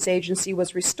Intelligence Agency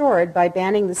was restored by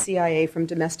banning the CIA from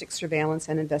domestic surveillance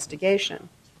and investigation.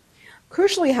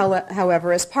 Crucially,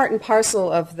 however, as part and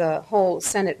parcel of the whole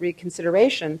Senate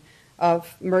reconsideration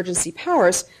of emergency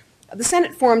powers, the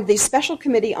Senate formed the Special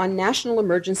Committee on National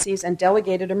Emergencies and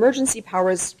delegated emergency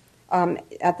powers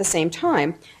at the same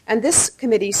time. And this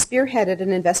committee spearheaded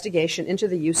an investigation into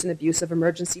the use and abuse of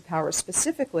emergency powers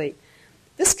specifically.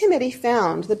 This committee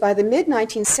found that by the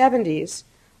mid-1970s,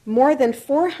 more than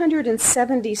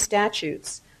 470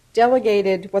 statutes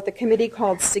delegated what the committee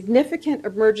called significant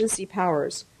emergency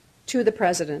powers to the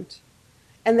president.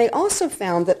 And they also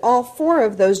found that all 4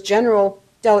 of those general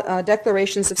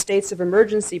declarations of states of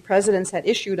emergency presidents had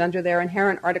issued under their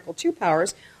inherent Article II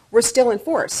powers were still in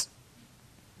force,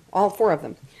 all 4 of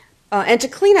them. And to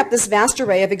clean up this vast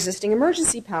array of existing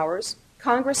emergency powers,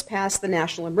 Congress passed the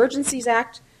National Emergencies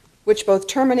Act, which both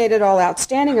terminated all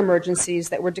outstanding emergencies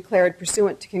that were declared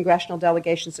pursuant to congressional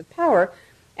delegations of power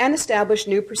and established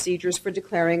new procedures for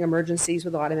declaring emergencies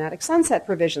with automatic sunset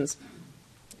provisions.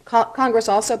 Congress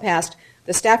also passed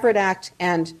the Stafford Act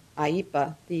and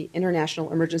IEPA, the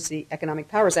International Emergency Economic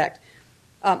Powers Act.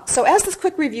 So as this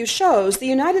quick review shows, the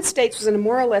United States was in a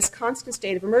more or less constant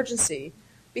state of emergency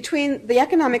between the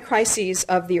economic crises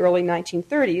of the early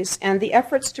 1930s and the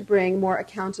efforts to bring more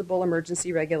accountable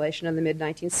emergency regulation in the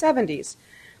mid-1970s.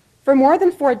 For more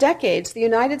than 4 decades, the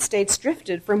United States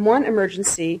drifted from one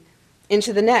emergency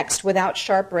into the next without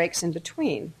sharp breaks in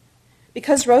between.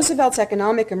 Because Roosevelt's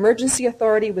economic emergency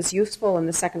authority was useful in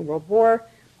the Second World War,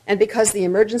 and because the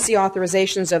emergency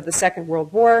authorizations of the Second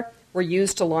World War were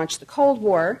used to launch the Cold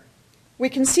War, we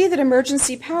can see that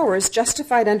emergency powers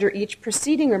justified under each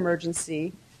preceding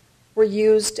emergency were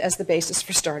used as the basis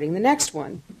for starting the next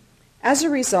one. As a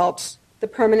result, the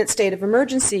permanent state of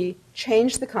emergency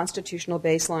changed the constitutional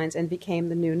baselines and became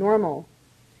the new normal.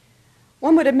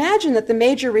 One would imagine that the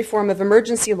major reform of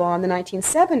emergency law in the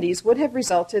 1970s would have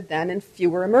resulted then in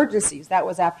fewer emergencies. That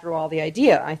was, after all, the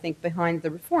idea, I think, behind the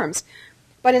reforms.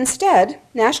 But instead,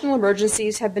 national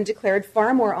emergencies have been declared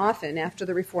far more often after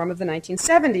the reform of the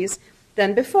 1970s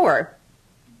than before.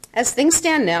 As things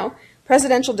stand now,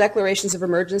 presidential declarations of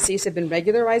emergencies have been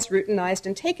regularized, routinized,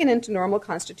 and taken into normal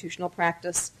constitutional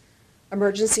practice.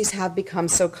 Emergencies have become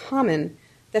so common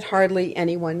that hardly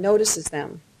anyone notices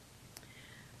them.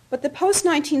 But the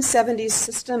post-1970s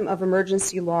system of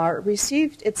emergency law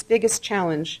received its biggest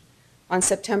challenge on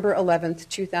September 11,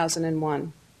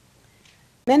 2001.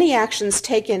 Many actions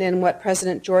taken in what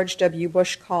President George W.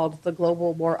 Bush called the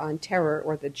Global War on Terror,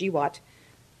 or the GWAT,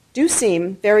 do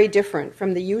seem very different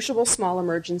from the usual small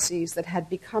emergencies that had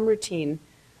become routine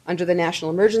under the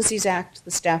National Emergencies Act,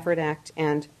 the Stafford Act,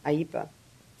 and IEPA.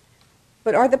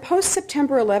 But are the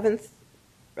post-September 11th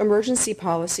emergency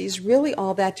policies really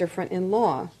all that different in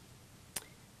law?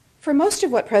 For most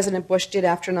of what President Bush did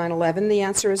after 9/11, the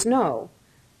answer is no.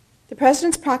 The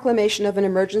President's proclamation of an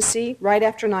emergency right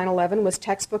after 9/11 was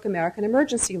textbook American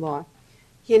emergency law.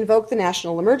 He invoked the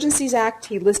National Emergencies Act.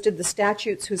 He listed the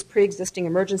statutes whose pre-existing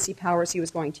emergency powers he was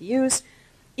going to use.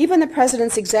 Even the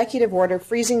President's executive order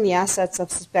freezing the assets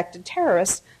of suspected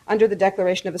terrorists under the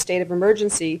declaration of a state of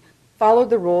emergency followed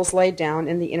the rules laid down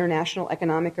in the International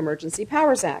Economic Emergency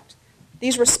Powers Act.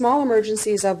 These were small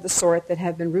emergencies of the sort that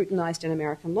have been routinized in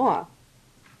American law.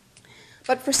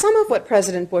 But for some of what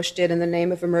President Bush did in the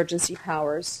name of emergency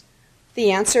powers,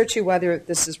 the answer to whether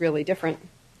this is really different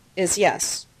is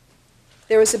yes.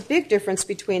 There is a big difference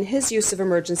between his use of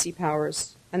emergency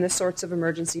powers and the sorts of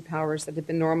emergency powers that had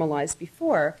been normalized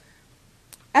before.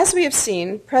 As we have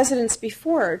seen, presidents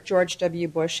before George W.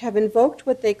 Bush have invoked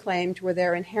what they claimed were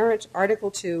their inherent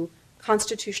Article II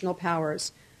constitutional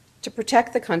powers to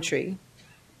protect the country,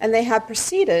 and they have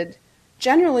proceeded,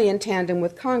 generally in tandem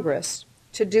with Congress,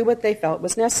 to do what they felt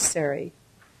was necessary.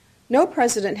 No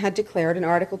president had declared an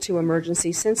Article II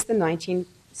emergency since the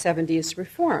 1970s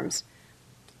reforms,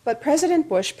 but President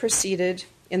Bush proceeded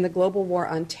in the global war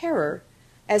on terror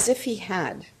as if he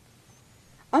had.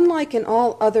 Unlike in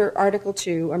all other Article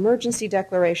II emergency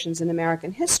declarations in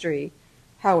American history,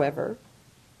 however,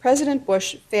 President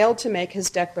Bush failed to make his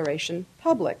declaration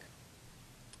public.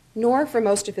 Nor for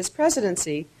most of his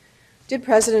presidency did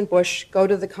President Bush go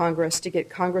to the Congress to get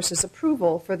Congress's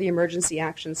approval for the emergency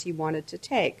actions he wanted to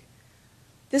take.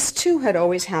 This too had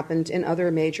always happened in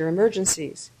other major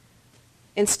emergencies.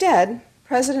 Instead,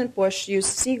 President Bush used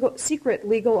secret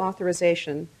legal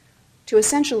authorization to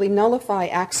essentially nullify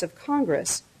acts of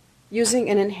Congress using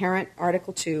an inherent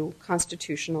Article II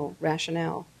constitutional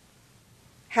rationale.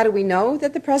 How do we know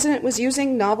that the president was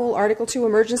using novel Article II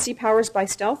emergency powers by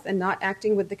stealth and not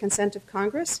acting with the consent of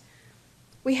Congress?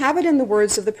 We have it in the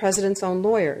words of the president's own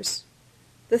lawyers.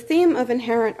 The theme of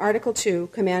inherent Article II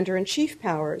commander-in-chief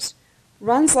powers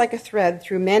runs like a thread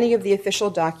through many of the official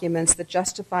documents that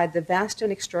justified the vast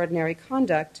and extraordinary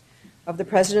conduct of the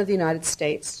President of the United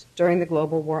States during the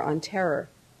global war on terror.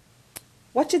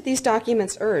 What did these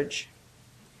documents urge?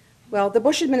 Well, the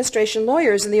Bush administration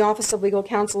lawyers in the Office of Legal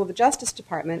Counsel of the Justice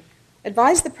Department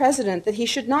advised the President that he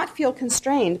should not feel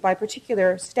constrained by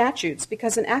particular statutes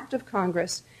because an act of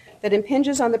Congress that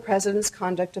impinges on the President's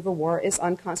conduct of a war is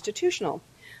unconstitutional.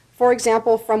 For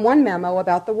example, from one memo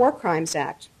about the War Crimes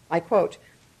Act, I quote,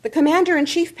 "The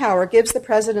commander-in-chief power gives the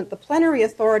President the plenary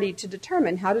authority to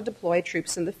determine how to deploy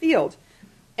troops in the field.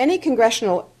 Any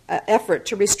congressional effort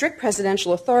to restrict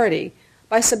presidential authority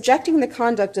by subjecting the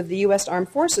conduct of the U.S. Armed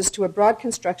Forces to a broad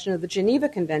construction of the Geneva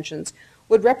Conventions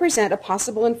would represent a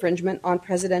possible infringement on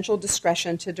presidential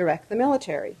discretion to direct the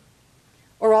military."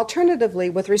 Or alternatively,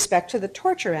 with respect to the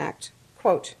Torture Act,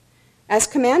 quote, "As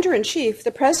commander-in-chief,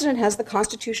 the President has the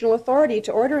constitutional authority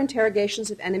to order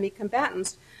interrogations of enemy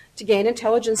combatants to gain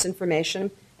intelligence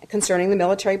information concerning the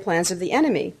military plans of the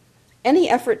enemy. Any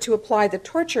effort to apply the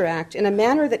Torture Act in a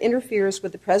manner that interferes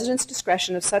with the President's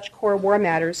discretion of such core war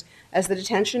matters as the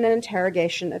detention and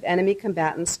interrogation of enemy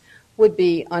combatants would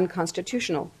be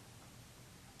unconstitutional."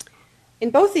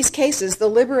 In both these cases, the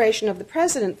liberation of the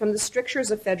President from the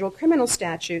strictures of federal criminal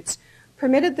statutes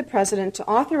permitted the President to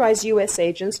authorize U.S.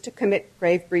 agents to commit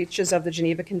grave breaches of the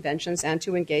Geneva Conventions and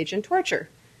to engage in torture.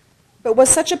 But was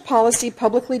such a policy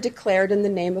publicly declared in the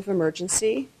name of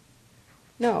emergency?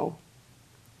 No.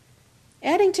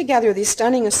 Adding together these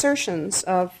stunning assertions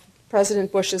of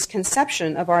President Bush's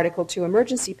conception of Article II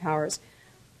emergency powers,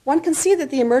 one can see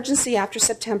that the emergency after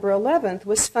September 11th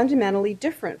was fundamentally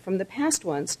different from the past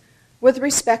ones with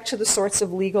respect to the sorts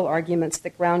of legal arguments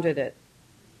that grounded it.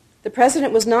 The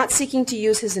President was not seeking to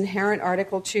use his inherent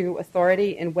Article II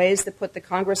authority in ways that put the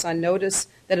Congress on notice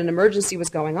that an emergency was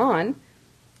going on,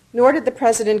 nor did the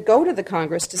President go to the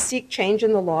Congress to seek change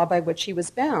in the law by which he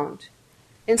was bound.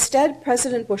 Instead,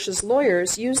 President Bush's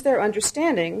lawyers used their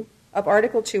understanding of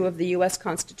Article II of the U.S.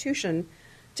 Constitution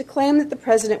to claim that the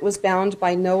President was bound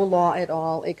by no law at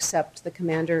all except the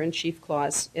Commander-in-Chief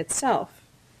Clause itself.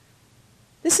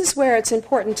 This is where it's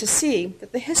important to see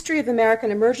that the history of American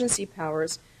emergency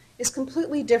powers is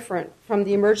completely different from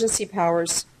the emergency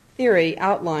powers theory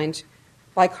outlined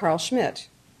by Carl Schmitt.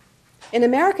 In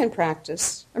American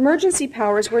practice, emergency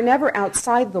powers were never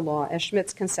outside the law, as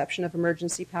Schmitt's conception of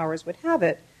emergency powers would have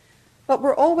it, but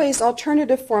were always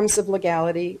alternative forms of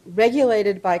legality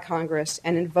regulated by Congress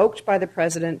and invoked by the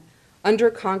President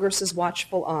under Congress's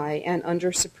watchful eye and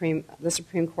under the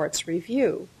Supreme Court's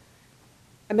review.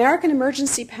 American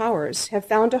emergency powers have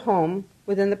found a home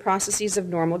within the processes of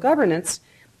normal governance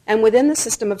and within the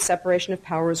system of separation of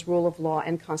powers, rule of law,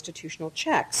 and constitutional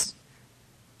checks.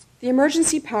 The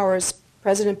emergency powers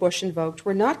President Bush invoked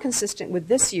were not consistent with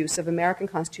this use of American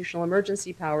constitutional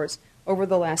emergency powers over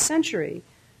the last century.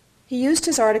 He used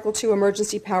his Article II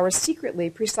emergency powers secretly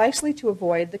precisely to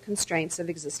avoid the constraints of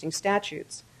existing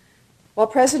statutes. While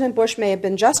President Bush may have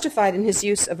been justified in his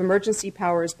use of emergency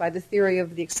powers by the theory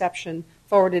of the exception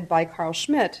forwarded by Carl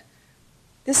Schmitt,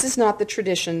 this is not the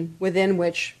tradition within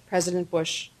which President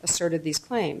Bush asserted these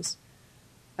claims.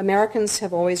 Americans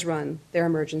have always run their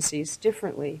emergencies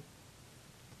differently.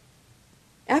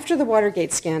 After the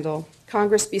Watergate scandal,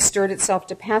 Congress bestirred itself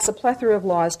to pass a plethora of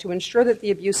laws to ensure that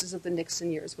the abuses of the Nixon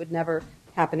years would never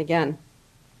happen again.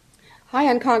 High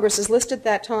on Congress's list at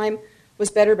that time was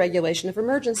better regulation of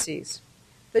emergencies.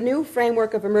 The new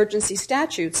framework of emergency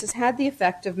statutes has had the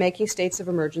effect of making states of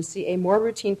emergency a more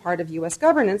routine part of U.S.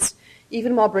 governance,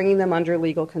 even while bringing them under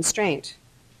legal constraint.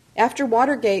 After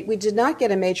Watergate, we did not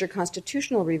get a major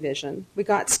constitutional revision. We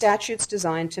got statutes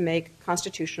designed to make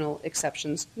constitutional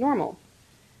exceptions normal.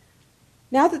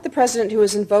 Now that the President who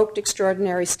has invoked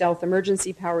extraordinary stealth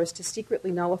emergency powers to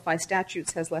secretly nullify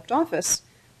statutes has left office,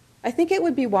 I think it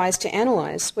would be wise to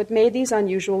analyze what made these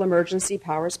unusual emergency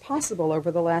powers possible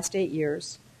over the last 8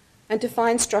 years, and to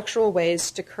find structural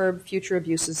ways to curb future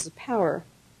abuses of power.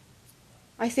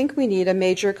 I think we need a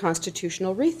major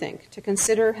constitutional rethink to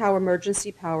consider how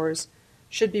emergency powers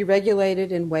should be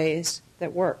regulated in ways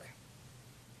that work.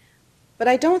 But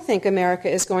I don't think America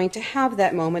is going to have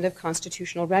that moment of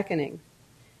constitutional reckoning.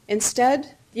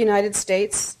 Instead, the United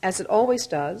States, as it always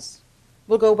does,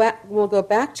 will go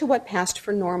back to what passed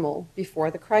for normal before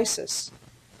the crisis.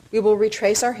 We will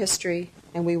retrace our history,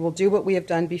 and we will do what we have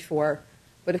done before,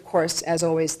 but of course, as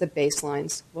always, the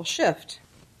baselines will shift.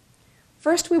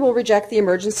 First, we will reject the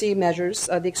emergency measures,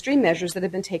 the extreme measures that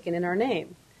have been taken in our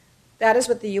name. That is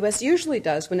what the U.S. usually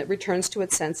does when it returns to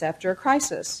its sense after a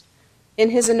crisis.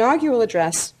 In his inaugural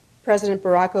address, President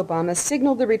Barack Obama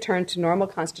signaled the return to normal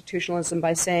constitutionalism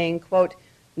by saying, quote,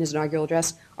 in his inaugural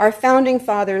address, "Our founding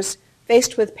fathers,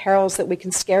 faced with perils that we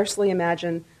can scarcely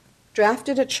imagine,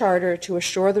 drafted a charter to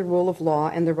assure the rule of law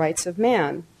and the rights of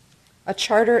man, a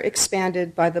charter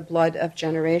expanded by the blood of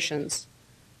generations.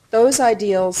 Those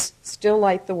ideals still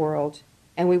light the world,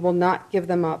 and we will not give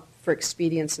them up for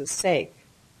expedience's sake."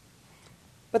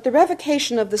 But the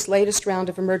revocation of this latest round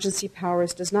of emergency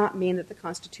powers does not mean that the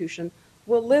Constitution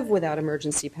will live without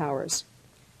emergency powers.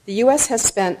 The U.S. has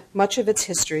spent much of its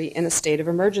history in a state of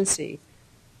emergency.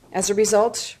 As a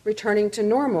result, returning to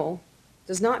normal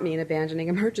does not mean abandoning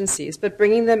emergencies, but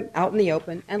bringing them out in the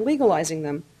open and legalizing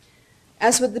them.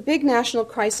 As with the big national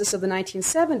crisis of the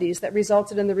 1970s that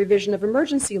resulted in the revision of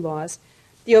emergency laws,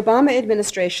 the Obama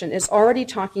administration is already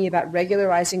talking about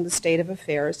regularizing the state of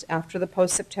affairs after the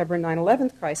post-September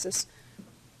 9/11 crisis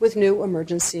with new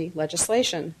emergency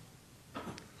legislation.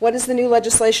 What is the new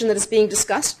legislation that is being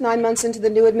discussed 9 months into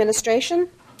the new administration?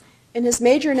 In his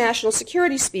major national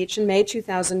security speech in May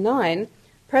 2009,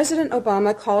 President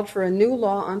Obama called for a new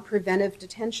law on preventive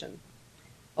detention,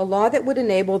 a law that would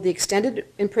enable the extended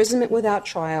imprisonment without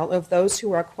trial of those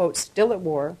who are, quote, still at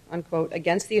war, unquote,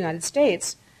 against the United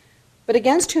States, but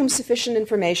against whom sufficient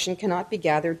information cannot be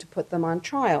gathered to put them on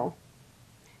trial.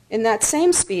 In that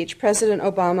same speech, President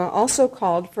Obama also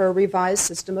called for a revised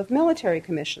system of military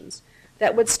commissions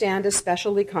that would stand as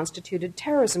specially constituted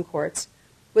terrorism courts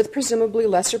with presumably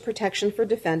lesser protection for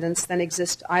defendants than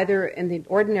exists either in the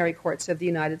ordinary courts of the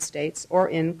United States or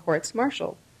in courts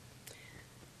martial.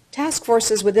 Task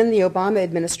forces within the Obama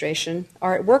administration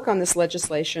are at work on this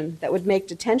legislation that would make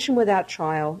detention without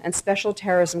trial and special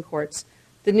terrorism courts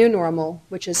the new normal,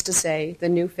 which is to say, the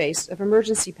new face of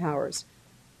emergency powers.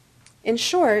 In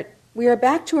short, we are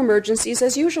back to emergencies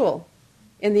as usual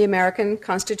in the American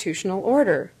constitutional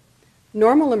order.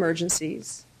 Normal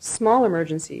emergencies, small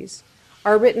emergencies,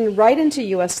 are written right into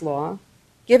U.S. law,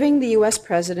 giving the U.S.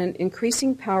 president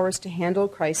increasing powers to handle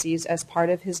crises as part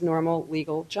of his normal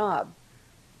legal job.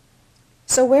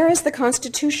 So where is the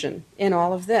Constitution in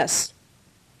all of this?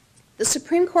 The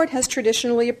Supreme Court has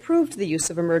traditionally approved the use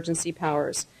of emergency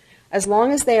powers, as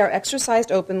long as they are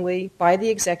exercised openly by the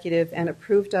executive and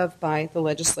approved of by the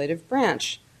legislative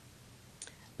branch.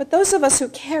 But those of us who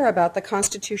care about the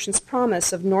Constitution's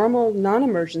promise of normal,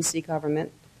 non-emergency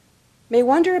government may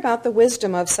wonder about the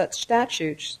wisdom of such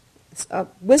statutes,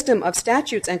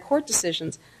 and court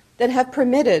decisions that have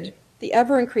permitted the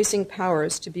ever-increasing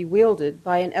powers to be wielded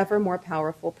by an ever more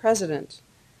powerful president.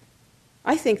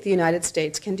 I think the United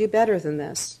States can do better than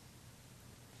this.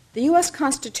 The U.S.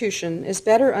 Constitution is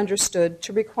better understood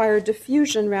to require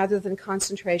diffusion rather than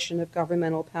concentration of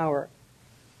governmental power.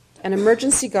 An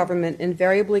emergency government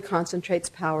invariably concentrates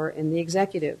power in the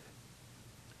executive.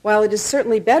 While it is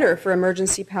certainly better for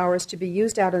emergency powers to be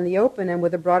used out in the open and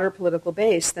with a broader political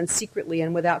base than secretly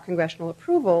and without congressional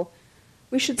approval,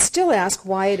 we should still ask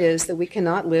why it is that we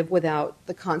cannot live without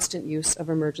the constant use of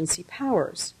emergency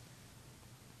powers.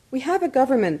 We have a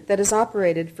government that has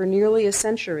operated for nearly a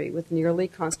century with nearly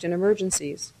constant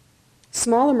emergencies.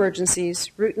 Small emergencies,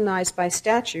 routinized by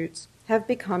statutes, have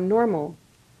become normal.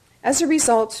 As a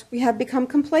result, we have become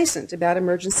complacent about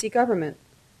emergency government.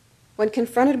 When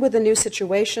confronted with a new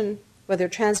situation, whether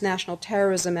transnational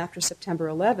terrorism after September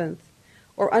 11th,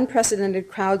 or unprecedented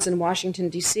crowds in Washington,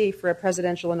 D.C. for a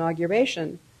presidential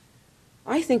inauguration,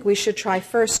 I think we should try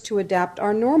first to adapt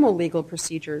our normal legal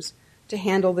procedures to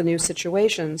handle the new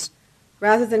situations,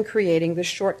 rather than creating the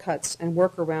shortcuts and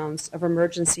workarounds of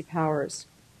emergency powers.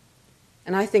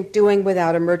 And I think doing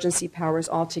without emergency powers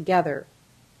altogether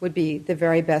would be the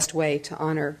very best way to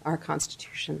honor our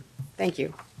Constitution. Thank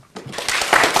you.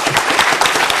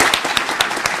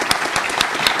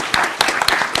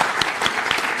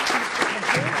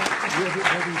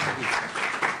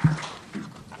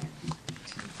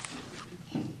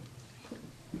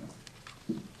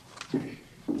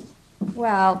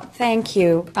 Well, thank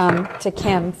you to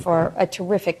Kim for a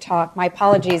terrific talk. My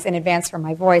apologies in advance for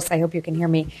my voice. I hope you can hear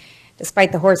me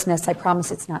despite the hoarseness. I promise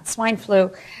it's not swine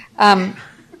flu. And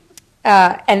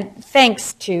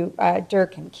thanks to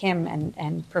Dirk and Kim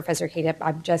and Professor Kateb.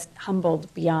 I'm just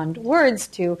humbled beyond words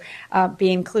to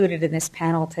be included in this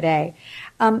panel today.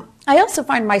 I also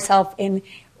find myself in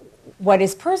what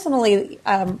is personally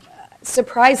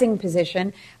surprising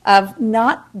position of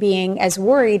not being as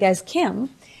worried as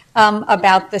Kim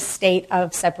about the state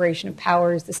of separation of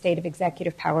powers, the state of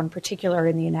executive power in particular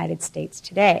in the United States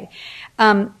today.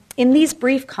 In these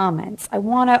brief comments, I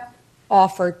want to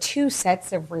offer two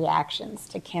sets of reactions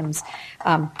to Kim's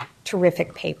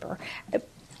terrific paper.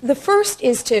 The first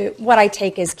is to what I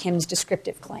take as Kim's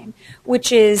descriptive claim,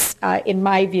 which is, in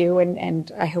my view,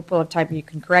 and I hope we'll have time, you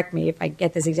can correct me if I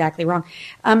get this exactly wrong,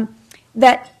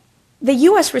 that the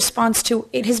U.S. response to,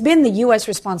 it has been the U.S.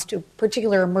 response to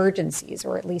particular emergencies,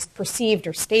 or at least perceived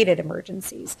or stated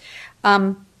emergencies,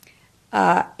 and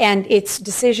its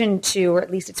decision to, or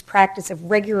at least its practice of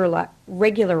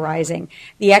regularizing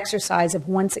the exercise of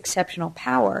once exceptional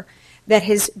power that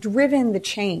has driven the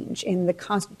change in the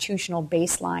constitutional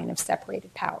baseline of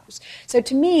separated powers. So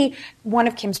to me, one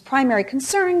of Kim's primary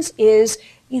concerns is,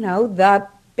 the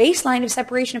baseline of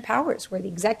separation of powers, where the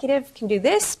executive can do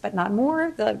this but not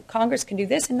more, the Congress can do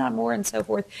this and not more, and so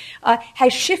forth,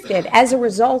 has shifted as a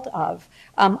result of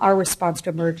our response to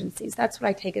emergencies. That's what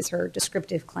I take as her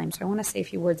descriptive claim. So I want to say a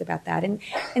few words about that.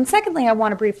 And secondly, I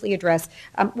want to briefly address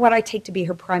what I take to be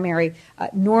her primary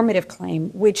normative claim,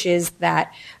 which is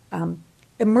that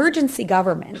emergency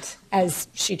government, as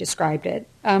she described it,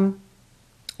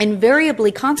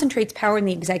 invariably concentrates power in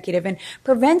the executive and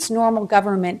prevents normal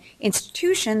government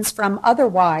institutions from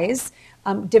otherwise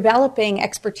developing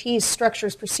expertise,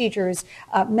 structures, procedures,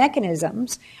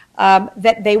 mechanisms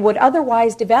that they would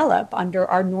otherwise develop under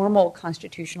our normal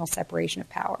constitutional separation of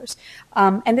powers.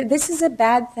 And that this is a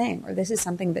bad thing, or this is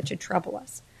something that should trouble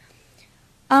us.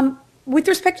 With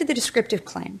respect to the descriptive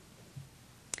claim,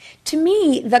 to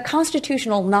me, the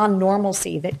constitutional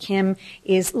non-normalcy that Kim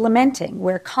is lamenting,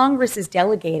 where Congress is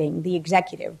delegating the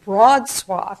executive broad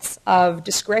swaths of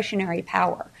discretionary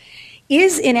power,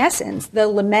 is, in essence, the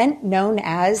lament known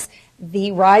as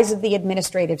the rise of the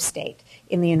administrative state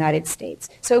in the United States.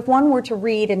 So if one were to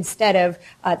read, instead of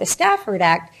the Stafford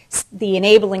Act, the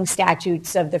enabling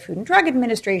statutes of the Food and Drug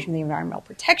Administration, the Environmental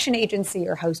Protection Agency,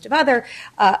 or a host of other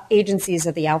agencies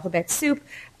of the alphabet soup,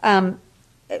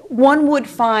 one would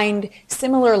find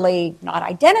similarly, not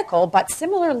identical, but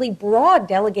similarly broad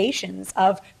delegations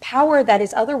of power that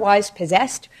is otherwise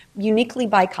possessed uniquely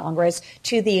by Congress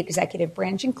to the executive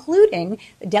branch, including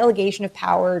the delegation of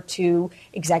power to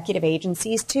executive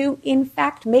agencies to, in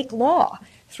fact, make law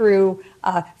through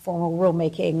formal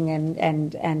rulemaking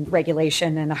and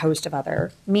regulation and a host of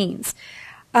other means.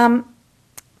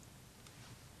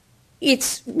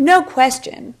 It's no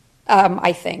question,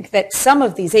 I think, that some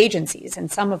of these agencies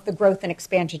and some of the growth and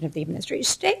expansion of the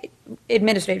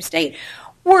administrative state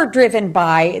were driven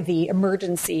by the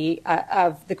emergency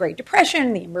of the Great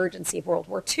Depression, the emergency of World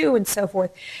War II, and so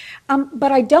forth.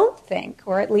 But I don't think,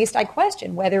 or at least I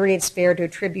question, whether it's fair to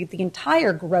attribute the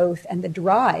entire growth and the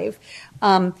drive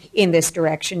in this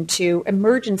direction to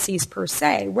emergencies per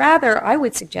se. Rather, I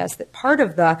would suggest that part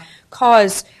of the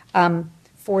cause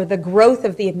for the growth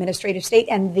of the administrative state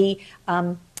and the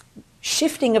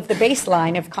shifting of the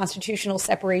baseline of constitutional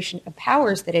separation of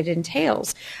powers that it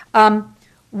entails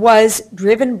was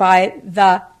driven by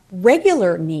the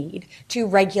regular need to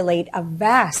regulate a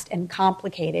vast and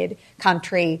complicated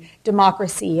country,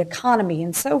 democracy, economy,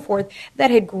 and so forth that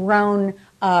had grown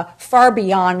far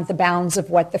beyond the bounds of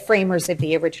what the framers of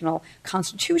the original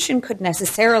Constitution could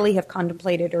necessarily have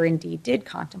contemplated or indeed did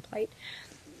contemplate.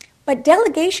 But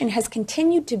delegation has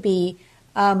continued to be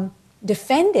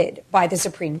defended by the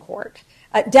Supreme Court,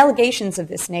 delegations of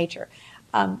this nature,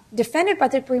 defended by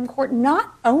the Supreme Court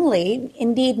not only,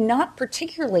 indeed not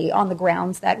particularly on the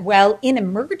grounds that, well, in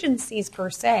emergencies per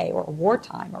se, or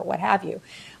wartime, or what have you,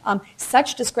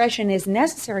 such discretion is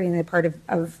necessary on the part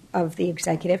of the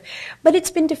executive, but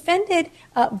it's been defended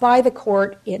by the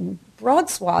court in broad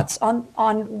swaths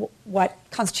on what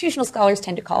constitutional scholars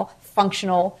tend to call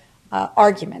functional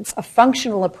arguments, a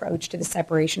functional approach to the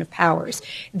separation of powers.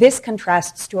 This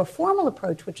contrasts to a formal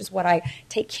approach, which is what I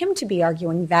take him to be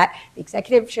arguing, that the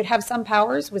executive should have some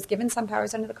powers, was given some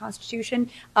powers under the Constitution,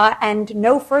 and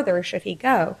no further should he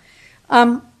go.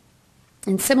 And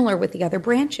similar with the other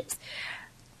branches.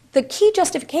 The key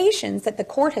justifications that the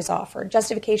court has offered,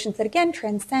 justifications that again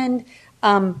transcend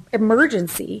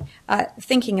emergency,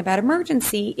 thinking about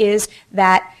emergency, is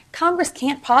that Congress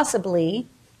can't possibly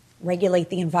regulate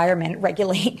the environment,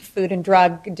 regulate food and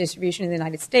drug distribution in the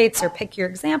United States, or pick your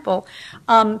example,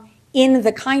 in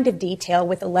the kind of detail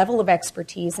with a level of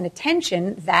expertise and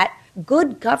attention that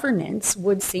good governance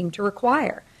would seem to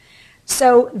require.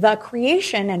 So the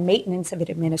creation and maintenance of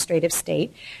an administrative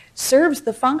state serves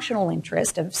the functional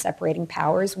interest of separating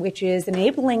powers, which is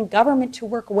enabling government to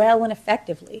work well and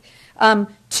effectively,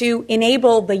 to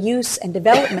enable the use and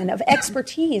development of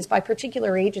expertise by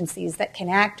particular agencies that can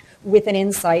act with an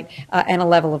insight and a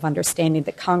level of understanding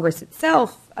that Congress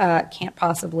itself can't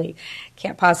possibly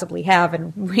have,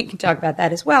 and we can talk about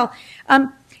that as well.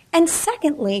 And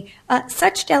secondly,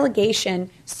 such delegation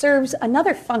serves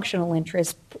another functional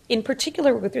interest, in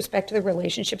particular with respect to the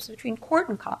relationships between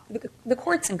the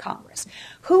courts and Congress.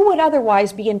 Who would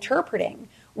otherwise be interpreting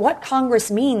what Congress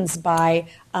means by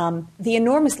the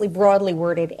enormously broadly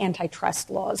worded antitrust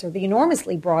laws, or the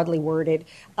enormously broadly worded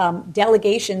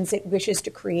delegations it wishes to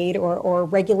create, or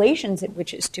regulations it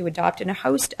wishes to adopt in a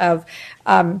host of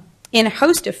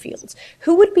fields?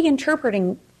 Who would be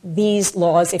interpreting these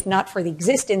laws, if not for the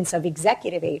existence of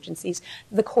executive agencies?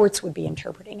 The courts would be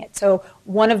interpreting it. So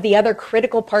one of the other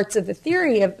critical parts of the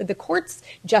theory of the court's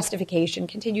justification,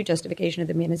 continued justification of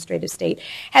the administrative state,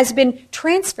 has been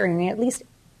transferring, at least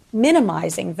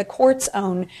minimizing, the court's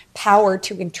own power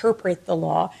to interpret the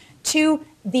law to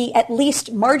the at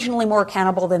least marginally more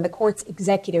accountable than the court's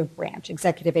executive branch,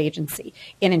 executive agency,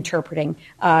 in interpreting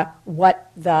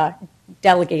what the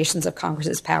delegations of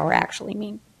Congress's power actually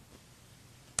mean.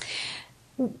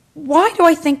 Why do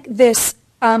I think this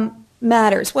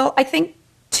matters? Well, I think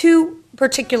two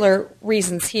particular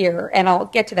reasons here, and I'll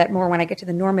get to that more when I get to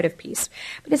the normative piece.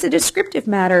 But as a descriptive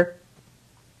matter,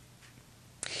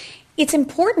 it's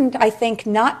important, I think,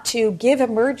 not to give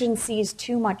emergencies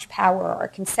too much power, or a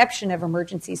conception of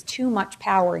emergencies too much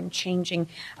power in changing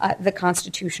the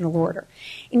constitutional order.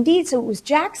 Indeed, so it was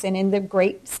Jackson in the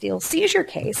Great Steel Seizure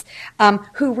case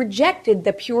who rejected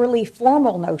the purely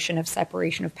formal notion of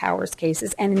separation of powers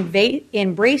cases and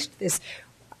embraced this,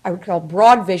 I would call,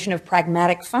 broad vision of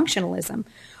pragmatic functionalism,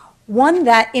 one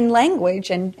that in language,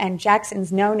 and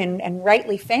Jackson's known and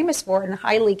rightly famous for and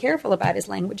highly careful about his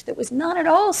language, that was not at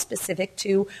all specific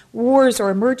to wars or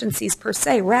emergencies per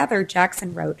se. Rather,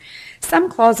 Jackson wrote, some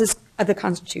clauses of the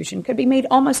Constitution could be made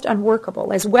almost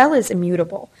unworkable as well as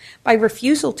immutable by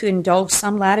refusal to indulge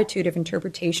some latitude of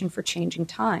interpretation for changing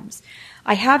times.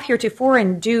 I have heretofore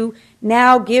and do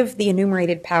now give the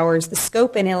enumerated powers the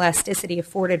scope and elasticity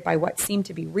afforded by what seem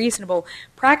to be reasonable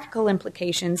practical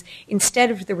implications instead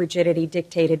of the rigidity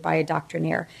dictated by a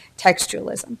doctrinaire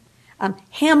textualism.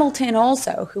 Hamilton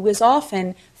also, who is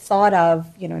often thought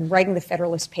of, in writing the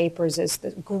Federalist Papers as the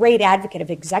great advocate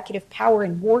of executive power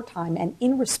in wartime and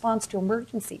in response to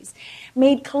emergencies,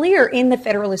 made clear in the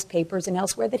Federalist Papers and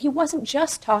elsewhere that he wasn't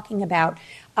just talking about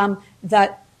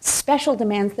the special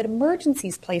demands that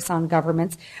emergencies place on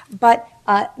governments, but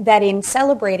that in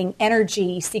celebrating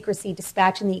energy, secrecy,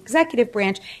 dispatch in the executive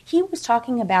branch, he was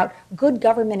talking about good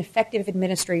government, effective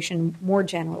administration more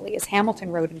generally. As Hamilton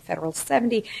wrote in Federalist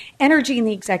 70, energy in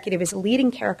the executive is a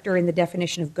leading character in the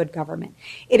definition of good government.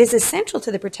 It is essential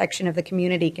to the protection of the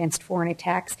community against foreign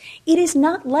attacks. It is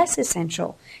not less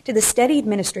essential to the steady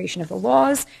administration of the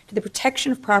laws, to the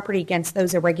protection of property against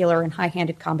those irregular and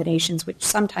high-handed combinations which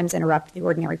sometimes interrupt the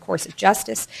ordinary course of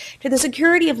justice, to the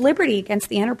security of liberty against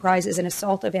the enterprises and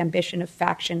assault of ambition, of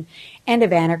faction, and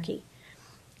of anarchy.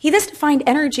 He thus defined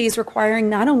energy as requiring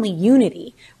not only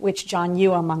unity, which John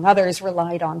Yoo, among others,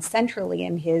 relied on centrally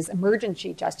in his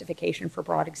emergency justification for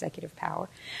broad executive power,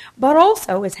 but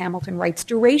also, as Hamilton writes,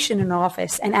 duration in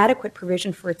office and adequate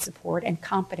provision for its support and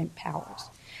competent powers.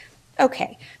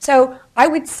 Okay, so I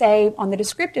would say on the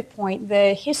descriptive point,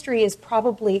 the history is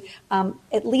probably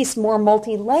at least more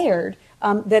multi-layered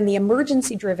than the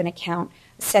emergency-driven account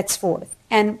sets forth.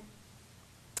 And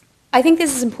I think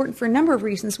this is important for a number of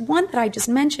reasons. One that I just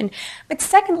mentioned, but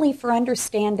secondly for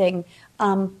understanding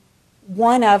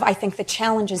one of, I think, the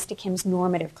challenges to Kim's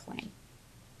normative claim.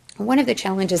 One of the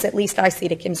challenges, at least I see,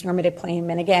 to Kim's normative claim,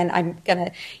 and again, I'm going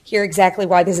to hear exactly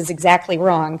why this is exactly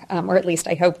wrong, or at least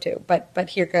I hope to, but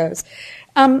here goes.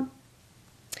 The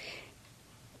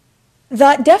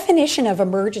definition of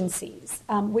emergencies,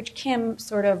 which Kim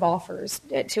sort of offers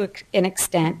to an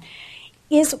extent,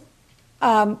 is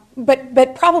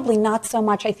but probably not so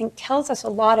much, I think, tells us a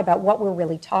lot about what we're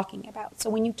really talking about.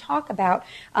 So when you talk about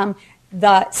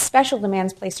the special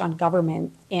demands placed on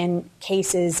government in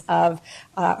cases of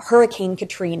Hurricane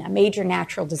Katrina, major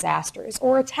natural disasters,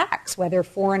 or attacks, whether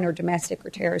foreign or domestic or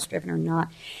terrorist-driven or not,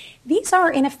 these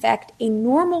are, in effect, a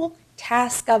normal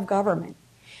task of government.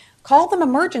 Call them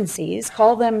emergencies,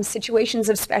 call them situations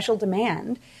of special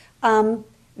demand.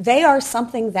 They are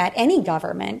something that any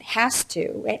government has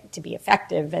to be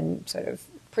effective and sort of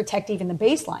protect even the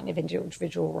baseline of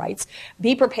individual rights,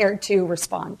 be prepared to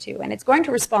respond to. And it's going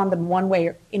to respond in one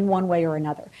way or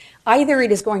another. Either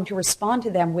it is going to respond to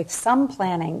them with some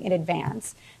planning in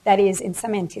advance, that is, in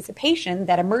some anticipation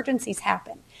that emergencies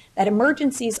happen, that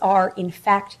emergencies are, in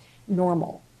fact,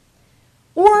 normal.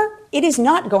 Or it is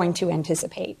not going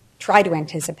to try to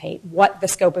anticipate what the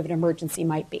scope of an emergency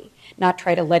might be, not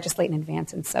try to legislate in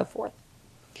advance and so forth.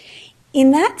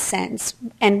 In that sense,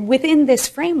 and within this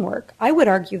framework, I would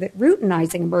argue that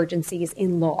routinizing emergencies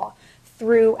in law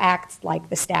through acts like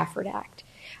the Stafford Act,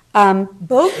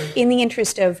 both in the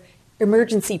interest of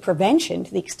emergency prevention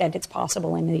to the extent it's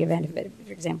possible in the event of,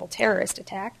 for example, terrorist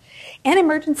attack, and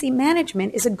emergency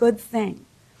management is a good thing.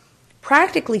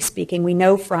 Practically speaking, we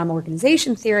know from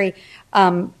organization theory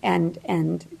and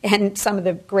some of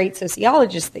the great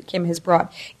sociologists that Kim has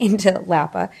brought into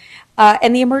LAPA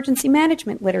and the emergency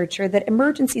management literature that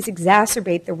emergencies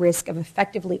exacerbate the risk of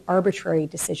effectively arbitrary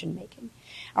decision-making.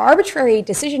 Arbitrary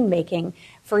decision-making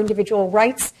for individual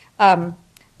rights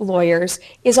lawyers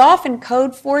is often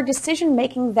code for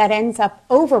decision-making that ends up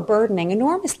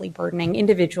enormously burdening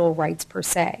individual rights per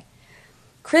se.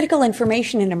 Critical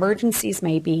information in emergencies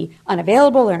may be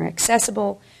unavailable or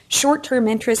inaccessible. Short-term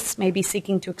interests may be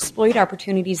seeking to exploit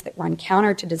opportunities that run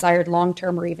counter to desired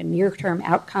long-term or even near-term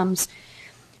outcomes.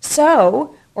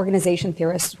 So, organization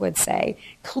theorists would say,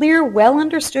 clear,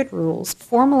 well-understood rules,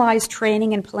 formalized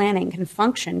training and planning can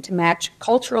function to match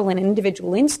cultural and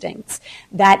individual instincts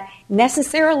that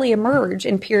necessarily emerge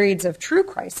in periods of true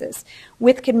crisis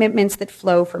with commitments that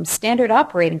flow from standard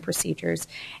operating procedures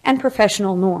and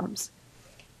professional norms.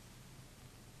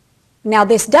 Now,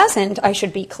 this doesn't, I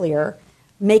should be clear,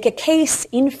 make a case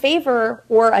in favor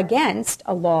or against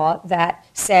a law that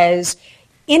says,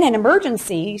 in an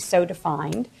emergency so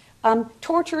defined,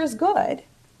 torture is good,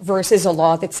 versus a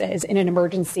law that says, in an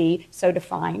emergency so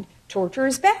defined, torture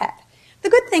is bad. The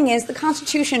good thing is the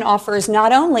Constitution offers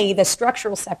not only the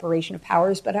structural separation of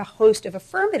powers, but a host of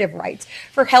affirmative rights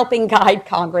for helping guide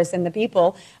Congress and the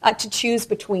people to choose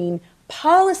between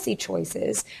policy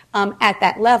choices at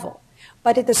that level.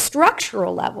 But at the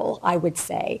structural level, I would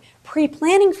say,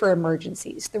 pre-planning for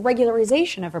emergencies, the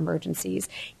regularization of emergencies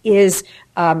is,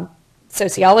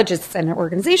 sociologists and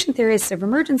organization theorists of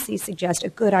emergencies suggest, a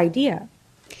good idea.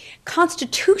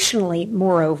 Constitutionally,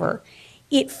 moreover,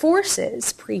 it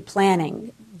forces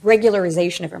pre-planning,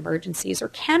 regularization of emergencies, or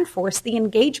can force the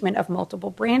engagement of multiple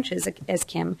branches, as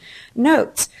Kim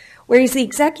notes, whereas the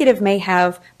executive may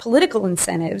have political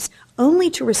incentives only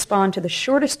to respond to the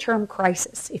shortest term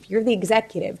crisis. If you're the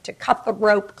executive, to cut the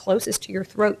rope closest to your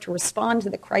throat, to respond to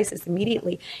the crisis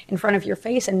immediately in front of your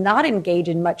face and not engage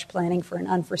in much planning for an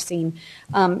unforeseen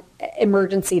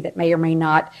emergency that may or may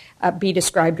not be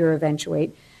described or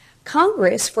eventuate.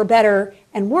 Congress, for better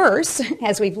and worse,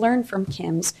 as we've learned from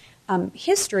Kim's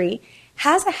history,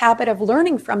 has a habit of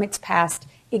learning from its past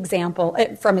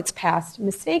from its past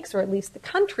mistakes, or at least the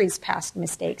country's past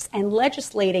mistakes, and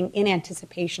legislating in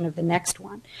anticipation of the next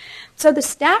one. So the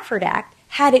Stafford Act,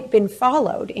 had it been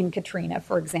followed in Katrina,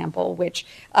 for example, which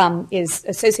is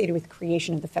associated with the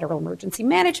creation of the Federal Emergency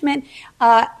Management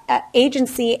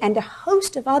Agency and a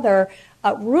host of other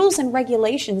rules and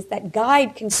regulations that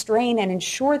guide, constrain, and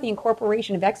ensure the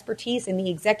incorporation of expertise in the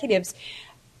executive's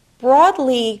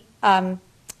broadly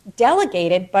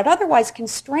delegated but otherwise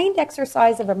constrained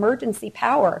exercise of emergency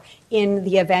power in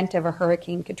the event of a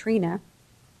Hurricane Katrina.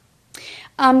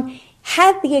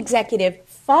 Had the executive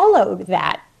followed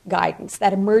that guidance,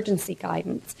 that emergency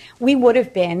guidance, we would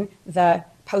have been, the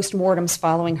postmortems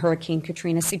following Hurricane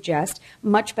Katrina suggest,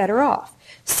 much better off.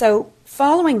 So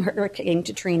following Hurricane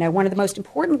Katrina, one of the most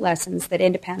important lessons that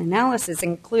independent analysis,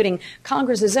 including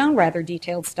Congress's own rather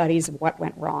detailed studies of what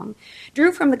went wrong,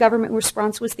 drew from the government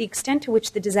response was the extent to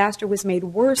which the disaster was made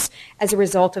worse as a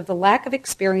result of the lack of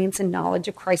experience and knowledge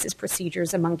of crisis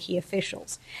procedures among key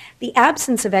officials. The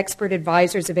absence of expert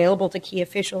advisors available to key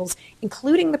officials,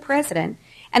 including the president,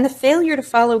 and the failure to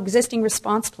follow existing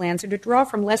response plans or to draw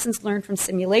from lessons learned from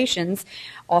simulations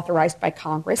authorized by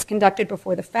Congress conducted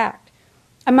before the fact.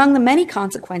 Among the many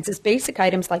consequences, basic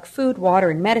items like food, water,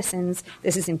 and medicines,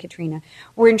 this is in Katrina,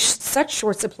 were in such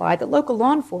short supply that local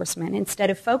law enforcement,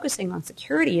 instead of focusing on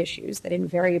security issues that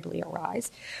invariably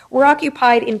arise, were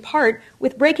occupied in part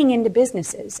with breaking into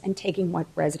businesses and taking what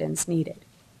residents needed.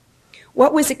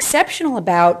 What was exceptional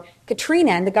about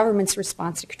Katrina and the government's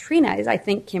response to Katrina, as I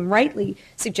think Kim rightly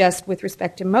suggests with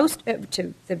respect to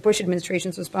to the Bush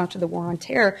administration's response to the War on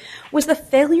Terror, was the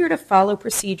failure to follow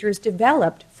procedures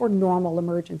developed for normal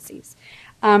emergencies.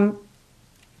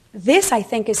 This, I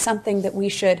think, is something that we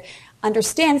should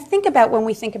understand, think about when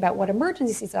we think about what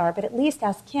emergencies are, but at least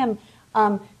ask Kim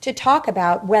to talk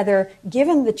about whether,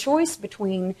 given the choice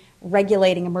between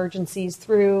regulating emergencies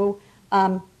through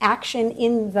action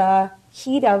in the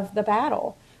heat of the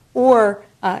battle or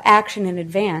action in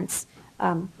advance,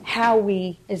 how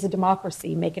we as a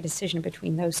democracy make a decision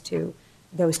between those two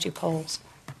poles.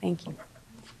 Thank you.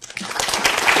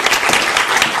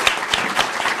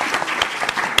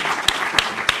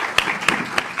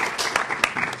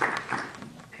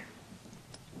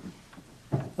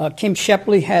 Kim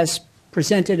Scheppele has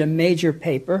presented a major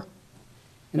paper,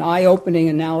 an eye-opening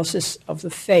analysis of the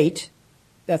fate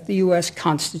that the U.S.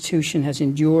 Constitution has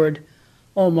endured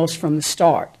almost from the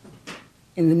start.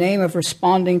 In the name of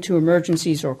responding to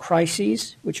emergencies or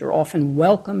crises, which are often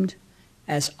welcomed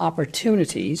as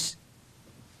opportunities,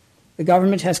 the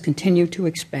government has continued to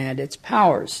expand its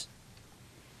powers,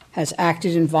 has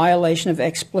acted in violation of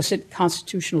explicit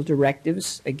constitutional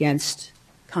directives against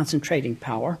concentrating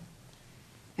power,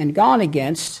 and gone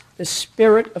against the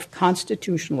spirit of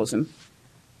constitutionalism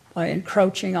by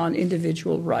encroaching on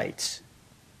individual rights.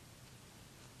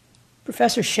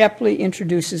 Professor Scheppele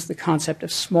introduces the concept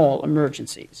of small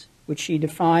emergencies, which she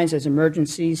defines as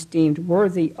emergencies deemed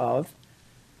worthy of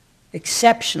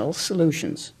exceptional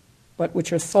solutions, but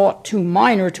which are thought too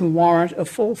minor to warrant a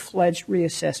full-fledged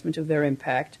reassessment of their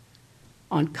impact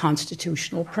on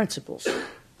constitutional principles.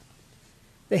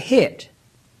 The hit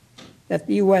that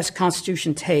the U.S.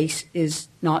 Constitution takes is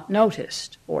not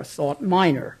noticed or thought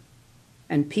minor,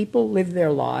 and people live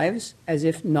their lives as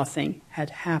if nothing had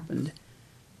happened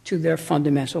to their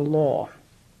fundamental law.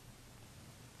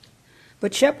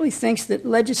 But Scheppele thinks that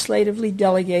legislatively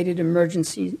delegated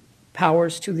emergency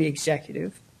powers to the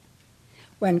executive,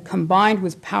 when combined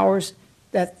with powers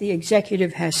that the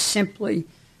executive has simply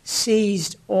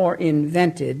seized or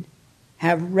invented,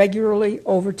 have regularly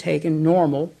overtaken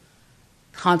normal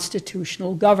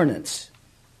constitutional governance.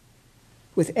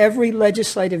 with every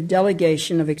legislative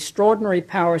delegation of extraordinary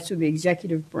powers to the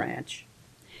executive branch,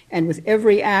 and with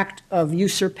every act of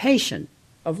usurpation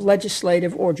of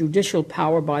legislative or judicial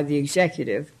power by the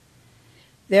executive,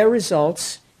 there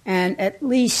results an at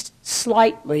least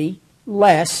slightly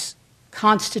less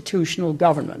constitutional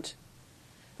government,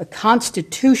 a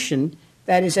constitution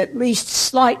that is at least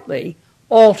slightly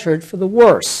altered for the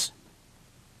worse.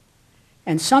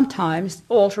 And sometimes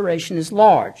alteration is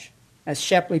large. As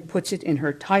Scheppele puts it in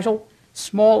her title,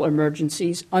 Small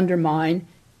Emergencies Undermine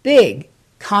Big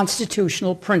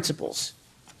Constitutional Principles.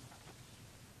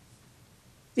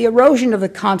 The erosion of the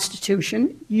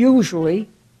Constitution usually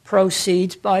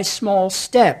proceeds by small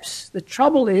steps. The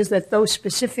trouble is that those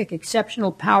specific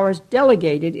exceptional powers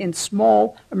delegated in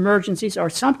small emergencies are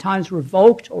sometimes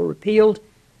revoked or repealed.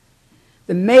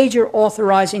 The major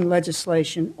authorizing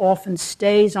legislation often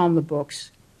stays on the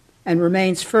books and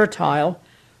remains fertile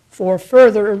for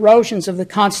further erosions of the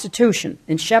Constitution.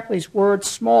 In Scheppele's words,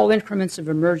 small increments of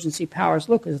emergency powers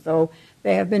look as though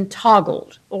they have been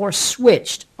toggled or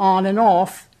switched on and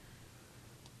off,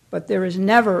 but there is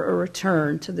never a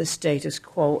return to the status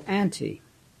quo ante.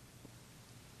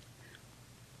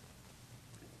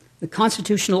 The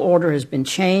constitutional order has been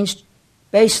changed,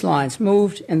 baselines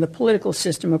moved, and the political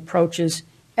system approaches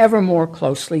ever more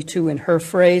closely to, in her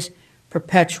phrase,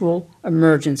 perpetual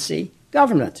emergency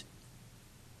government.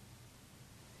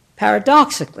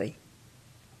 Paradoxically,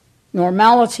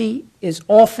 normality is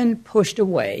often pushed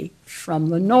away from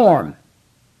the norm.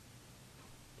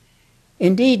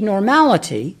 Indeed,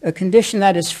 normality, a condition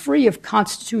that is free of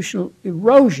constitutional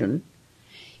erosion,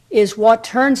 is what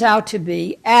turns out to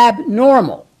be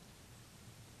abnormal.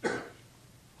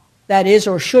 That is,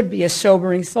 or should be, a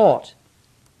sobering thought.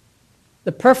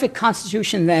 The perfect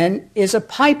constitution, then, is a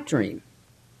pipe dream.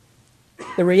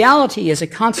 The reality is a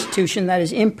constitution that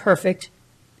is imperfect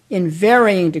in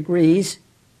varying degrees,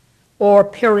 or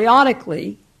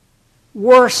periodically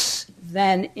worse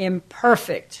than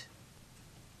imperfect.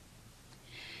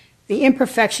 The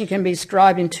imperfection can be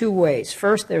described in two ways.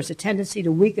 First, there's a tendency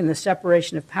to weaken the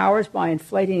separation of powers by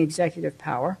inflating executive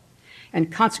power and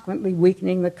consequently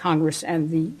weakening the Congress and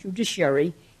the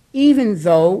judiciary, even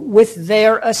though with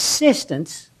their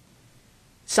assistance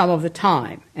some of the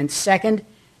time. And second,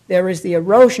 there is the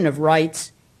erosion of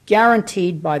rights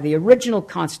guaranteed by the original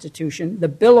Constitution, the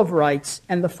Bill of Rights,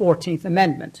 and the 14th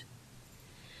Amendment.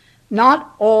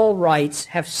 Not all rights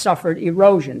have suffered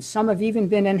erosion. Some have even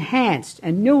been enhanced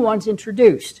and new ones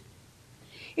introduced.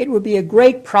 It would be a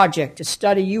great project to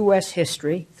study U.S.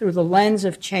 history through the lens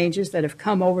of changes that have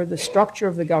come over the structure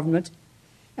of the government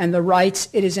and the rights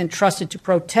it is entrusted to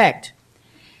protect.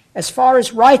 As far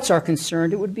as rights are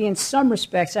concerned, it would be in some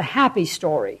respects a happy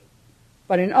story,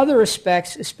 but in other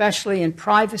respects, especially in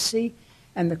privacy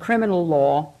and the criminal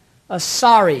law, a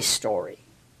sorry story.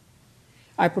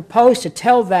 I propose to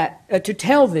tell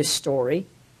this story,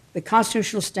 the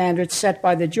constitutional standards set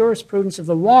by the jurisprudence of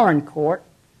the Warren Court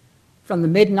from the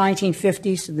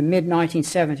mid-1950s to the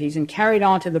mid-1970s and carried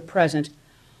on to the present,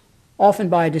 often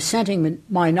by a dissenting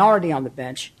minority on the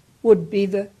bench, would be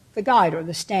the guide or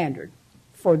the standard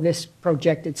for this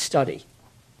projected study.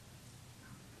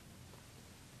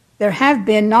 There have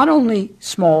been not only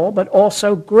small but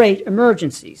also great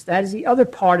emergencies. That is the other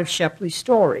part of Scheppele's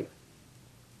story.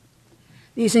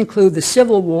 These include the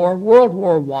Civil War, World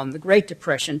War I, the Great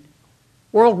Depression,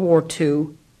 World War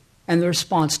II, and the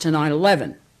response to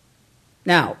 9/11.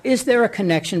 Now, is there a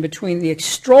connection between the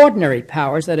extraordinary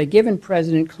powers that a given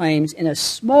president claims in a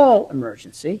small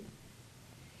emergency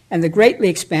and the greatly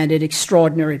expanded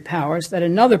extraordinary powers that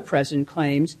another president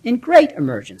claims in great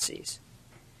emergencies?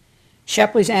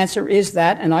 Scheppele's answer is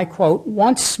that, and I quote,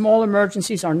 once small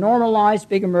emergencies are normalized,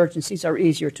 big emergencies are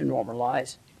easier to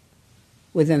normalize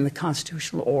within the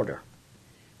constitutional order.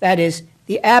 That is,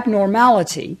 the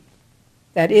abnormality,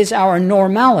 that is our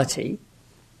normality,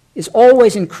 is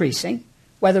always increasing,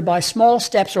 whether by small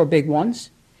steps or big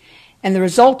ones, and the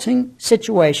resulting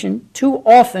situation too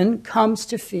often comes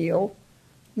to feel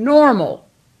normal.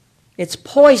 It's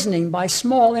poisoning by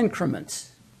small increments.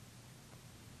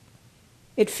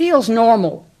 It feels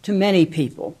normal to many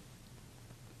people,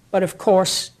 but of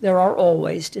course there are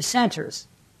always dissenters,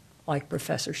 like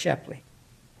Professor Scheppele.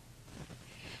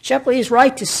 Scheppele is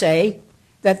right to say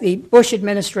that the Bush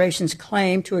administration's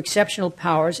claim to exceptional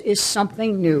powers is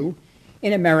something new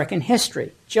in American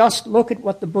history. Just look at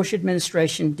what the Bush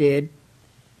administration did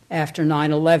after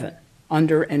 9/11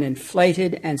 under an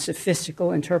inflated and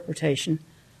sophistical interpretation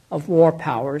of war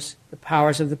powers, the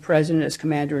powers of the president as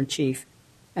commander-in-chief,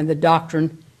 and the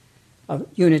doctrine of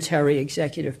unitary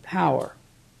executive power,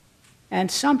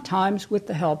 and sometimes with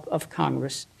the help of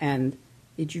Congress and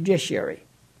the judiciary.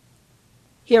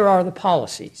 Here are the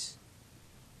policies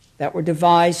that were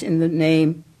devised in the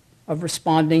name of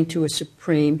responding to a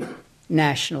supreme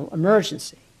national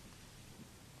emergency.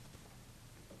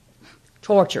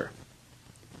 Torture,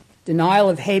 denial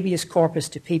of habeas corpus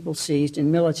to people seized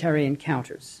in military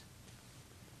encounters,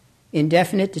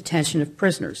 indefinite detention of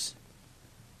prisoners,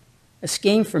 a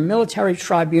scheme for military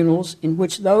tribunals in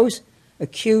which those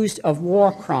accused of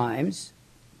war crimes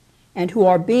and who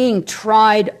are being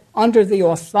tried under the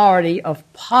authority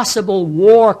of possible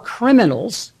war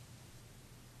criminals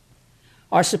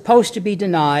are supposed to be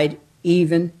denied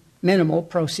even minimal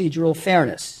procedural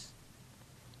fairness.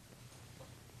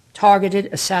 Targeted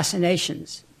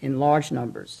assassinations in large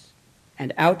numbers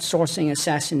and outsourcing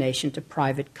assassination to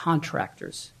private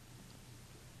contractors.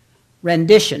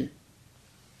 Rendition,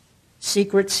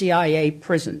 secret CIA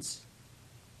prisons.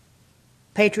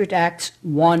 Patriot Acts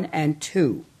 1 and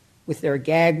 2, with their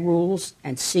gag rules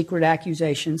and secret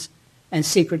accusations and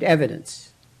secret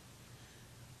evidence.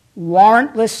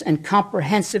 Warrantless and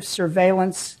comprehensive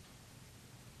surveillance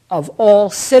of all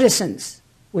citizens,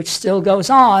 which still goes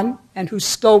on, and whose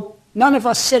scope none of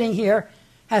us sitting here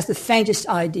has the faintest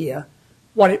idea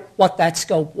what that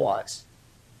scope was.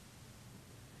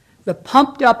 The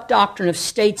pumped-up doctrine of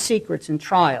state secrets in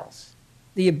trials,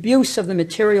 the abuse of the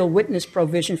material witness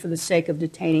provision for the sake of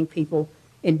detaining people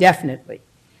indefinitely,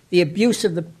 the abuse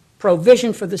of the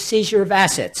provision for the seizure of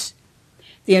assets,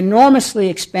 the enormously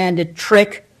expanded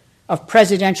trick of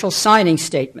presidential signing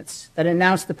statements that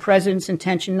announce the president's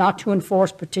intention not to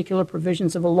enforce particular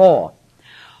provisions of a law,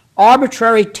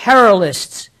 arbitrary terror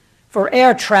lists for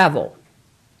air travel,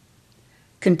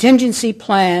 contingency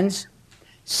plans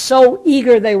so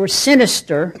eager they were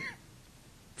sinister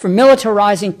for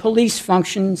militarizing police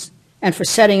functions and for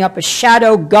setting up a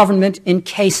shadow government in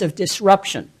case of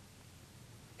disruption,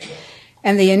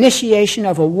 and the initiation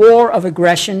of a war of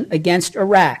aggression against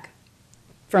Iraq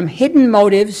from hidden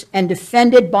motives and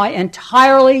defended by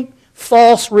entirely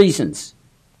false reasons,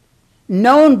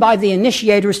 known by the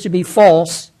initiators to be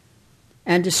false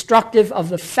and destructive of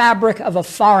the fabric of a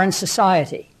foreign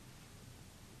society.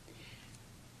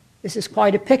 This is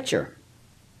quite a picture,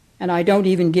 and I don't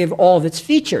even give all of its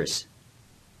features.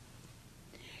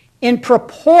 In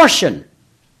proportion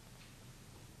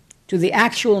to the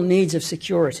actual needs of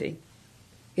security,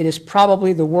 it is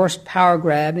probably the worst power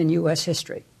grab in U.S.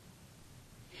 history.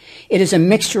 It is a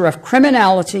mixture of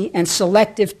criminality and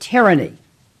selective tyranny.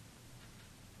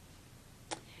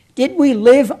 Did we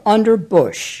live under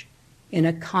Bush in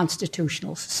a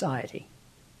constitutional society?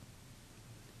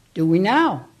 Do we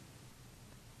now?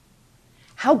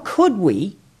 How could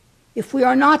we if we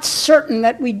are not certain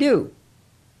that we do?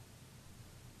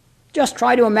 Just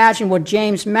try to imagine what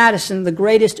James Madison, the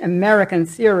greatest American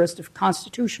theorist of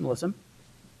constitutionalism,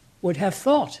 would have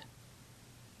thought.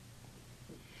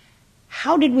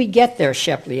 How did we get there,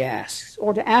 Scheppele asks,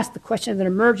 or to ask the question that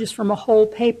emerges from her whole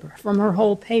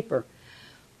paper.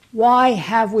 Why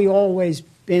have we always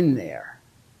been there?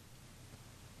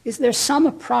 Is there some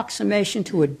approximation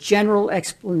to a general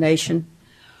explanation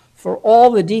for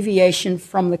all the deviation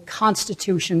from the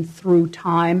Constitution through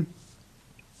time?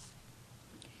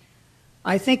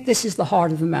 I think this is the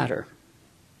heart of the matter.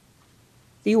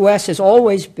 The U.S. has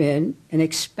always been an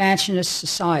expansionist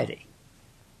society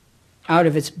out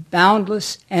of its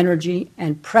boundless energy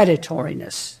and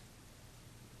predatoriness.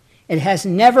 It has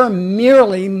never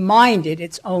merely minded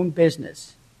its own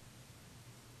business.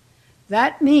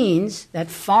 That means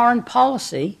that foreign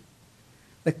policy,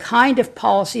 the kind of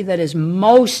policy that is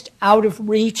most out of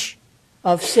reach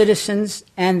of citizens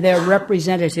and their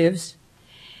representatives,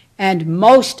 and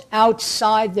most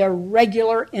outside their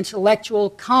regular intellectual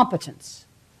competence,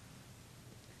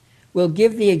 will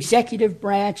give the executive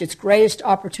branch its greatest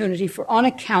opportunity for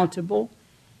unaccountable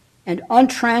and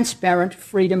untransparent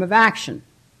freedom of action.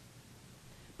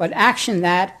 But action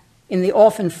that, in the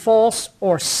often false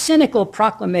or cynical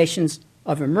proclamations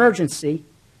of emergency,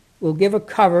 will give a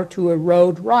cover to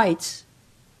erode rights,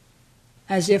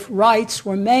 as if rights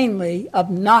were mainly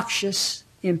obnoxious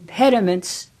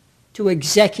impediments to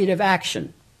executive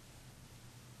action.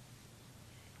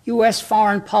 U.S.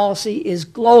 foreign policy is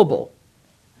global,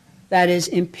 that is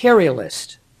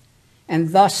imperialist, and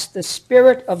thus the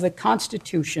spirit of the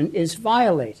Constitution is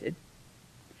violated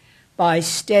by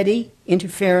steady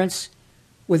interference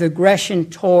with aggression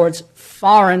towards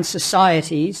foreign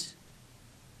societies,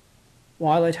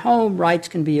 while at home rights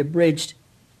can be abridged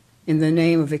in the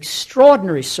name of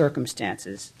extraordinary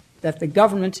circumstances that the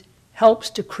government helps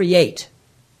to create.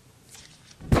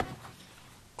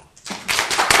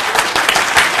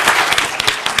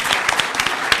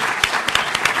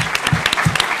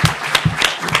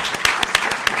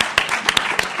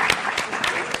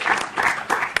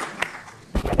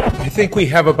 I think we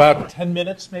have about 10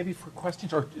 minutes maybe for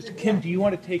questions. Or Kim, do you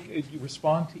want to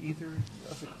respond to either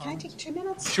of the comments? Can I take 2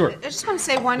 minutes? Sure. I just want to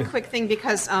say one quick thing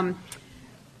because I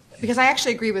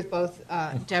actually agree with both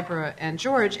Deborah and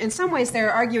George. In some ways,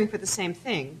 they're arguing for the same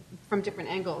thing from different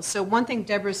angles. So one thing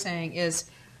Deborah's saying is,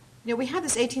 we had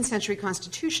this 18th century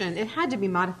Constitution. It had to be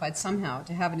modified somehow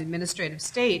to have an administrative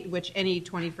state, which any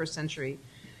 21st century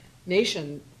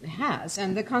nation has.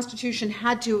 And the Constitution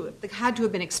had to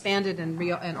have been expanded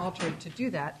and altered to do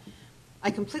that.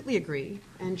 I completely agree.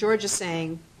 And George is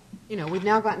saying, we've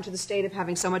now gotten to the state of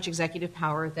having so much executive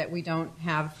power that we don't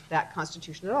have that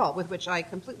Constitution at all, with which I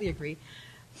completely agree.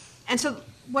 And so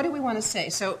what do we want to say?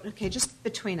 So, okay, just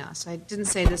between us. I didn't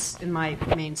say this in my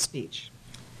main speech.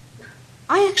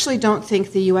 I actually don't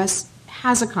think the U.S.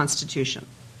 has a Constitution.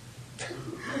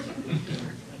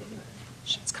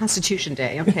 It's Constitution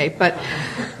Day, okay,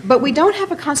 but we don't have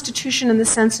a Constitution in the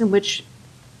sense in which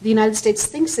the United States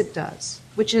thinks it does,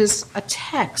 which is a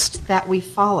text that we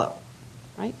follow,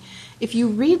 right? If you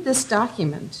read this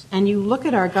document and you look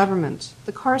at our government,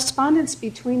 the correspondence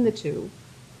between the two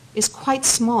is quite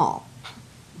small,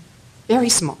 very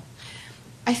small.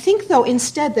 I think, though,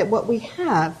 instead that what we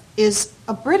have is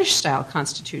a British-style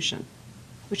constitution,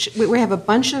 which we have a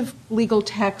bunch of legal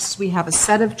texts, we have a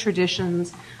set of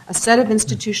traditions, a set of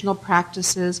institutional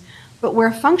practices, but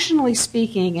where, functionally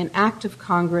speaking, an act of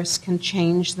Congress can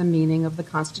change the meaning of the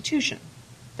Constitution.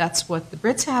 That's what the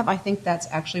Brits have. I think that's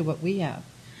actually what we have.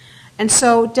 And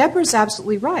so Deborah's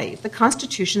absolutely right. The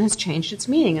Constitution has changed its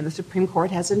meaning, and the Supreme Court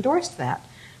has endorsed that.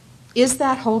 Is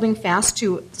that holding fast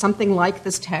to something like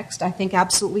this text? I think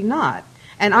absolutely not.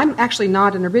 And I'm actually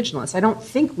not an originalist. I don't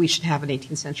think we should have an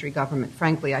 18th century government,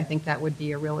 frankly. I think that would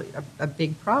be a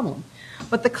big problem.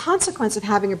 But the consequence of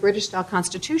having a British-style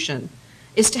constitution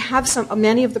is to have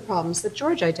many of the problems that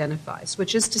George identifies,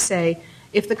 which is to say,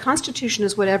 if the Constitution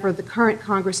is whatever the current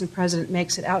Congress and President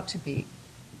makes it out to be,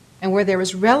 and where there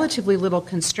is relatively little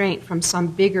constraint from some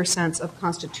bigger sense of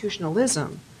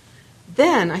constitutionalism,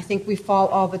 then I think we fall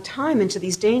all the time into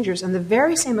these dangers, and the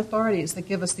very same authorities that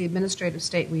give us the administrative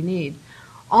state we need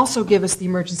also give us the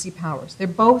emergency powers. They're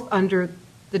both under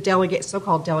the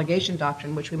so-called delegation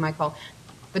doctrine, which we might call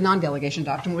the non-delegation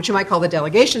doctrine, which you might call the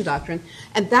delegation doctrine,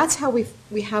 and that's how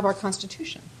we have our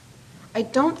Constitution. I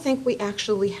don't think we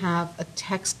actually have a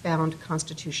text-bound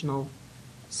constitutional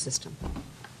system.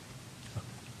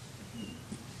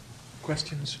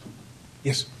 Questions?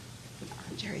 Yes.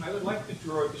 Jerry. I would like to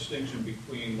draw a distinction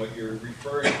between what you're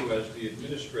referring to as the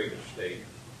administrative state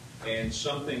and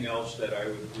something else that I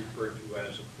would refer to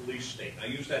as a police state. And I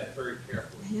use that very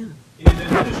carefully. Yeah. In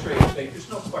an administrative state, there's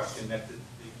no question that the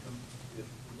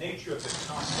nature of the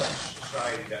complex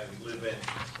society that we live in,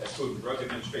 that Food and Drug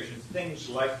Administration, things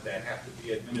like that have to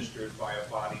be administered by a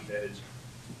body that is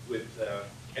with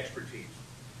expertise.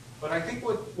 But I think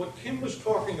what Kim was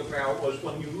talking about was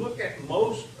when you look at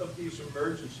most of these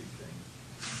emergency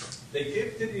things, they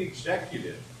give to the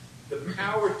executive the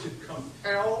power to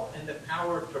compel and the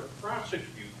power to prosecute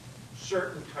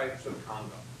certain types of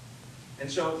conduct.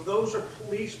 And so those are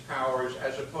police powers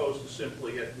as opposed to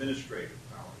simply administrative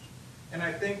powers. And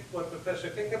I think what Professor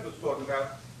Kateb was talking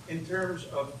about in terms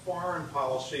of foreign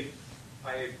policy,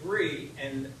 I agree,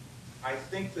 and I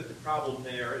think that the problem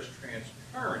there is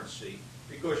transparency,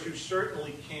 because you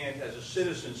certainly can't, as a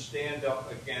citizen, stand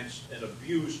up against an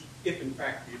abuse if, in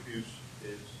fact, the abuse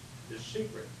is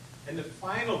secret. And the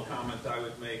final comment I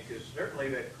would make is certainly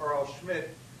that Carl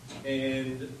Schmitt,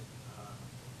 in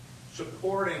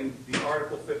supporting the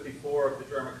Article 54 of the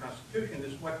German Constitution,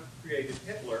 is what created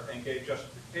Hitler and gave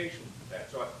justification for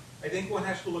that. So I think one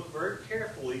has to look very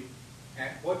carefully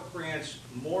at what grants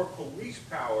more police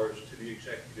powers to the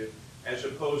executive as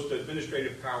opposed to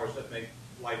administrative powers that make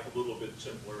life a little bit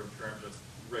simpler in terms of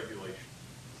regulation.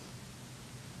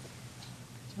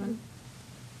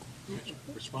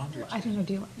 Respond? I don't know.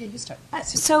 Do you want? Yeah, you start.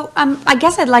 So I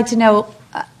guess I'd like to know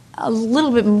a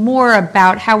little bit more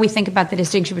about how we think about the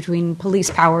distinction between police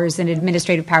powers and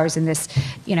administrative powers in this,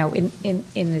 in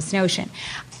this notion.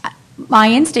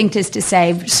 My instinct is to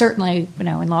say, certainly,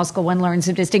 in law school one learns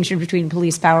the distinction between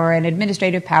police power and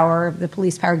administrative power. The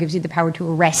police power gives you the power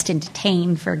to arrest and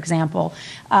detain, for example,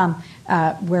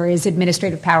 whereas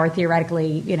administrative power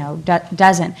theoretically,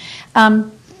 doesn't.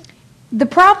 The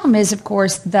problem is, of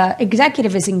course, the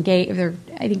executive is engaged. There are,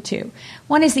 I think, two.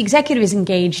 One is the executive is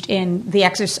engaged in the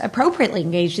appropriately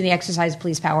engaged in the exercise of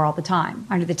police power all the time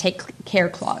under the Take Care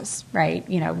Clause, right?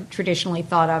 Traditionally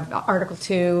thought of Article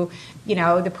 2.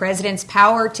 The president's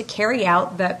power to carry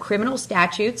out the criminal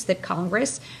statutes that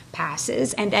Congress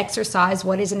passes and exercise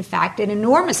what is in fact an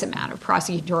enormous amount of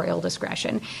prosecutorial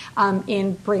discretion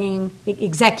in bringing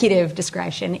executive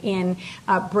discretion in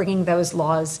bringing those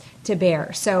laws to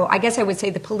bear. So I guess I would say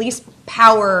the police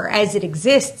power as it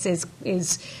exists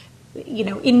is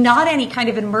in not any kind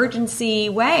of emergency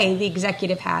way, the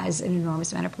executive has an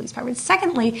enormous amount of police power. And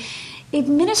secondly,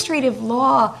 administrative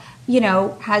law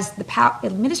has the power.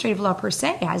 Administrative law per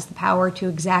se has the power to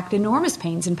exact enormous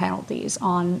pains and penalties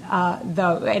on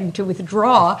and to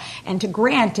withdraw and to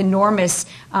grant enormous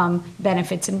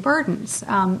benefits and burdens.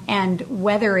 And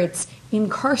whether it's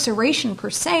incarceration per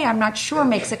se, I'm not sure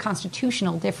makes a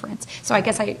constitutional difference. So I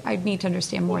guess I need to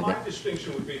understand more. My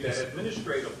distinction would be that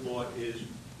administrative law is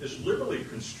liberally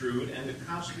construed, and in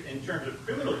terms of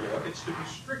criminal law, it's to be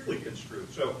strictly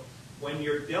construed. So when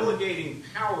you're delegating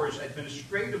powers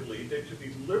administratively, they're to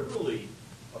be liberally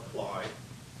applied.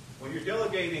 When you're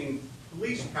delegating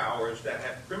police powers that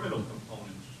have criminal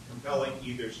components, compelling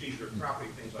either seizure of property,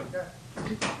 things like that,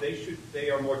 they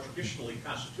are more traditionally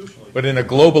constitutionally. But in a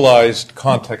globalized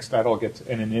context, that all gets,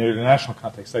 and in an international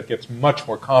context, that gets much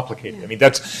more complicated. Yeah. I mean,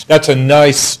 that's a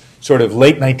nice sort of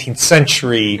late 19th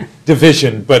century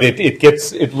division, but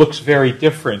it looks very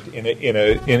different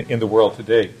in the world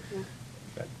today.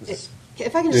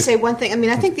 If I can just say one thing, I mean,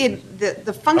 I think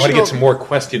the functional... I want to get some more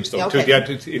questions, though. Yeah,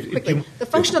 okay. The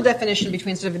functional definition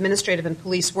between sort of administrative and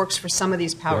police works for some of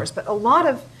these powers, but a lot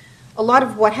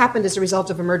of what happened as a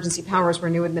result of emergency powers were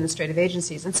new administrative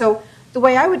agencies. And so the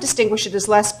way I would distinguish it is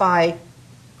less by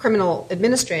criminal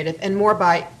administrative and more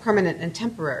by permanent and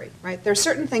temporary, right? There are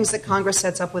certain things that Congress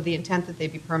sets up with the intent that they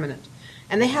be permanent.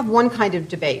 And they have one kind of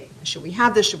debate. Should we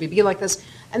have this? Should we be like this?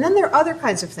 And then there are other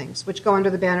kinds of things which go under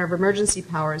the banner of emergency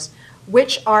powers,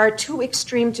 which are too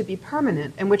extreme to be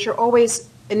permanent and which are always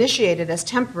initiated as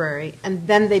temporary, and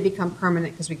then they become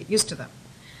permanent because we get used to them.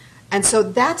 And so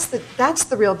that's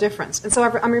the real difference. And so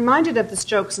I'm reminded of this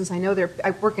joke since I know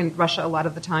I work in Russia a lot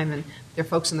of the time, and there are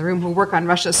folks in the room who work on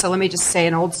Russia, so let me just say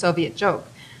an old Soviet joke.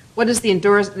 What is the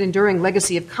enduring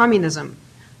legacy of communism?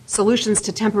 Solutions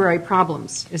to temporary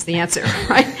problems is the answer,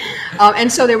 right?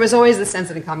 And so there was always the sense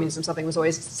that in communism something was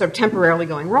always sort of temporarily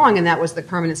going wrong, and that was the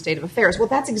permanent state of affairs. Well,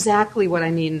 that's exactly what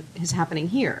I mean is happening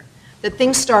here. That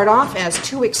things start off as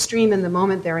too extreme in the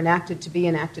moment they're enacted to be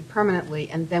enacted permanently,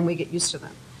 and then we get used to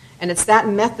them. And it's that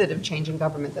method of changing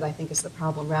government that I think is the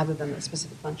problem rather than the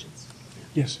specific functions.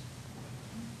 Yes.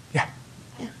 Yeah.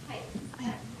 Hi.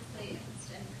 I'm really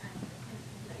interested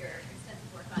in your extensive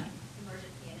work on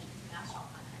emergency and international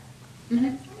context. And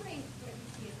I'm wondering what you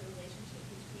see as the relationship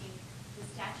between the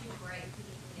statutory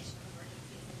determination of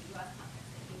emergencies in the U.S.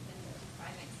 context that you've been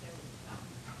describing so in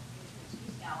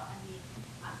detail and the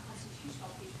constitutional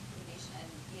determination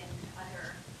in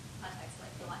other contexts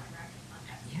like the Latin American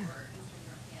context or Eastern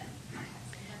European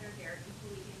context, and whether they're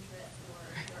equally dangerous or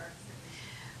certain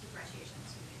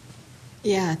differentiations.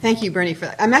 Yeah, thank you, Bernie,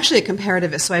 for that. I'm actually a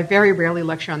comparativist, so I very rarely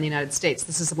lecture on the United States.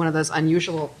 This is one of those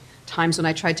unusual times when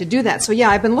I tried to do that. So yeah,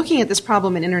 I've been looking at this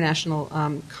problem in international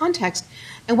context,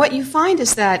 and what you find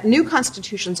is that new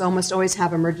constitutions almost always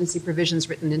have emergency provisions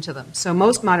written into them. So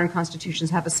most modern constitutions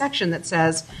have a section that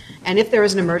says, and if there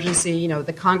is an emergency,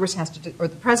 the Congress has to, or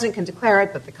the president can declare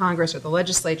it, but the Congress or the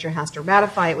legislature has to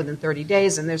ratify it within 30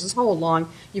 days, and there's this whole long,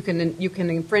 you can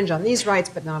infringe on these rights,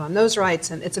 but not on those rights,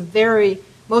 and it's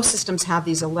most systems have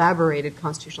these elaborated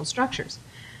constitutional structures.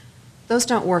 Those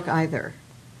don't work either.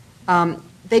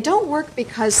 They don't work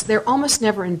because they're almost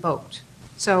never invoked.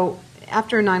 So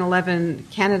after 9/11,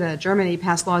 Canada, Germany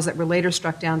passed laws that were later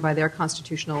struck down by their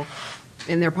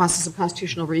in their process of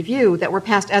constitutional review that were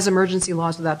passed as emergency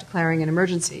laws without declaring an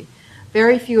emergency.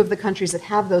 Very few of the countries that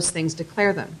have those things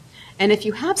declare them. And if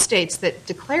you have states that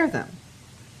declare them,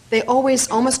 they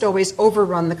almost always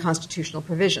overrun the constitutional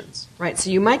provisions, right? So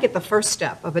you might get the first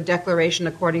step of a declaration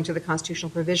according to the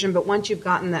constitutional provision, but once you've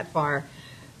gotten that far,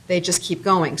 they just keep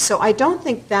going. So I don't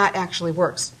think that actually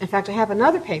works. In fact, I have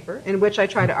another paper in which I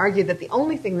try to argue that the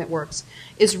only thing that works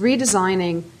is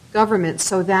redesigning government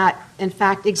so that, in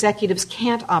fact, executives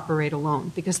can't operate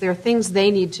alone because there are things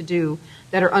they need to do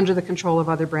that are under the control of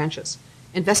other branches.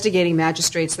 Investigating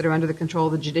magistrates that are under the control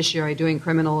of the judiciary doing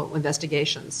criminal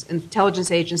investigations, intelligence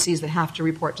agencies that have to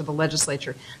report to the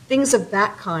legislature. Things of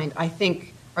that kind, I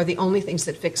think, are the only things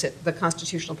that fix it. The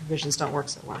constitutional provisions don't work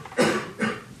so well.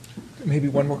 Maybe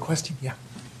one more question? Yeah.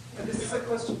 This is a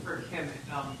question for Kim, and it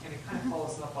kind of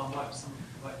follows up on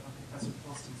what Professor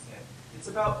Pearlstein said. It's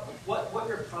about what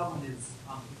your problem is,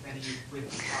 if any,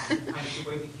 with kind of the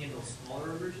way we handle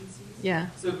smaller emergencies. Yeah.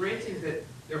 So granting that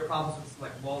there are problems with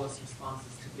like lawless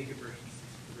responses to big emergencies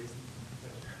for the reasons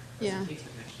that Professor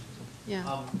Kateb mentioned. Yeah.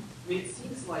 I mean, it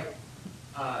seems like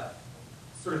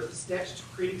sort of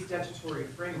creating statutory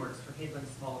frameworks for handling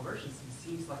small emergencies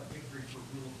seems like a victory for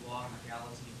rule of law,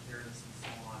 legality, fairness, and so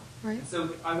on. Right. And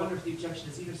so I wonder if the objection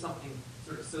is either something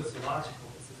sort of sociological,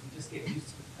 that says we just get used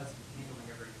to the custom of handling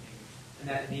everything, and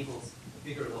that enables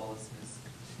bigger lawlessness,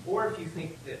 or if you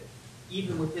think that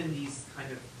even within these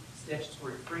kind of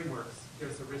statutory frameworks,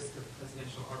 there's a risk of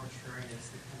presidential arbitrariness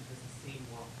that kind of has the same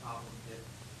moral problem that,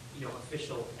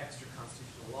 official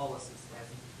extra-constitutional lawlessness has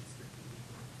in strictly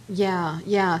legal.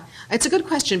 Yeah. It's a good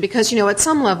question because, at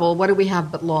some level, what do we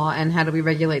have but law, and how do we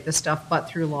regulate this stuff but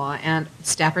through law? And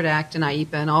Stafford Act and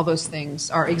IEPA and all those things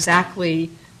are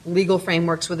exactly legal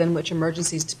frameworks within which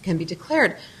emergencies can be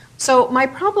declared. So my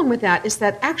problem with that is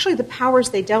that actually the powers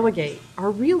they delegate are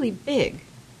really big,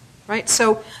 right?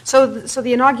 So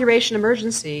the inauguration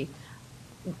emergency,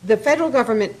 the federal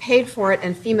government paid for it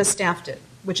and FEMA staffed it,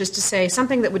 which is to say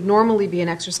something that would normally be an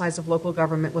exercise of local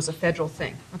government was a federal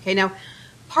thing. Okay, now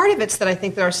part of it's that I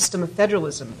think that our system of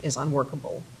federalism is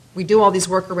unworkable. We do all these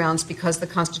workarounds because the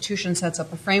Constitution sets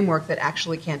up a framework that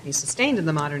actually can't be sustained in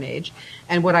the modern age.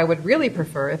 And what I would really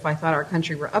prefer, if I thought our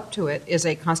country were up to it, is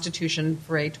a constitution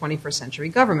for a 21st century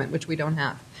government, which we don't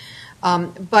have.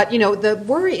 But the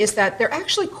worry is that they're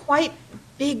actually quite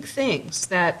big things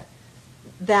that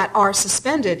are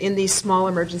suspended in these small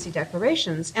emergency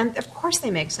declarations, and of course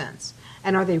they make sense.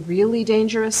 And are they really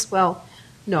dangerous? Well,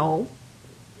 no,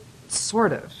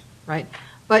 sort of, right?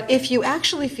 But if you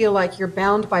actually feel like you're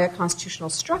bound by a constitutional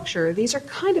structure, these are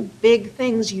kind of big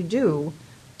things you do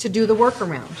to do the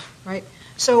workaround, right?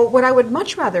 So what I would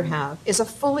much rather have is a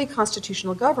fully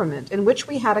constitutional government in which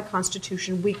we had a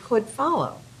constitution we could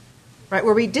follow, right?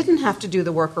 Where we didn't have to do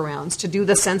the workarounds to do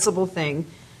the sensible thing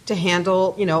to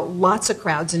handle, lots of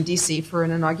crowds in D.C. for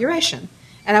an inauguration.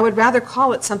 And I would rather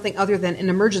call it something other than an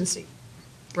emergency,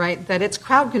 right? That it's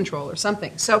crowd control or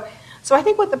something. So I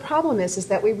think what the problem is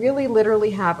that we really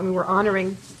literally have, we're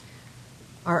honoring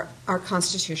our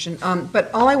Constitution,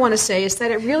 but all I want to say is that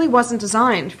it really wasn't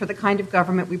designed for the kind of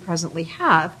government we presently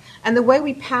have. And the way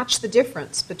we patch the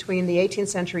difference between the 18th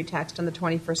century text and the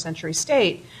 21st century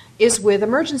state is with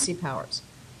emergency powers.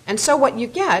 And so what you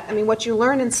get, what you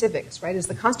learn in civics, right, is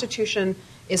the Constitution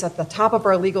is at the top of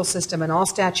our legal system and all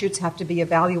statutes have to be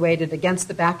evaluated against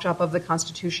the backdrop of the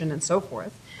Constitution and so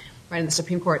forth, right, and the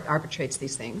Supreme Court arbitrates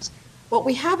these things. What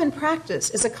we have in practice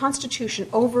is a Constitution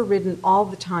overridden all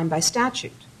the time by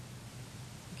statute.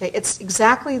 Okay, it's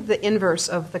exactly the inverse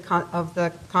of the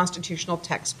constitutional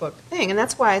textbook thing, and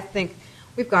that's why I think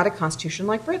we've got a constitution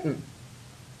like Britain,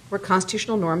 where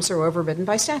constitutional norms are overridden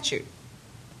by statute.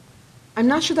 I'm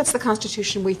not sure that's the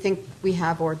Constitution we think we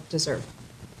have or deserve.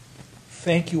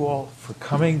 Thank you all for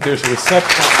coming. There's a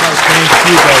reception. Thank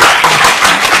you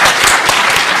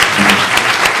guys.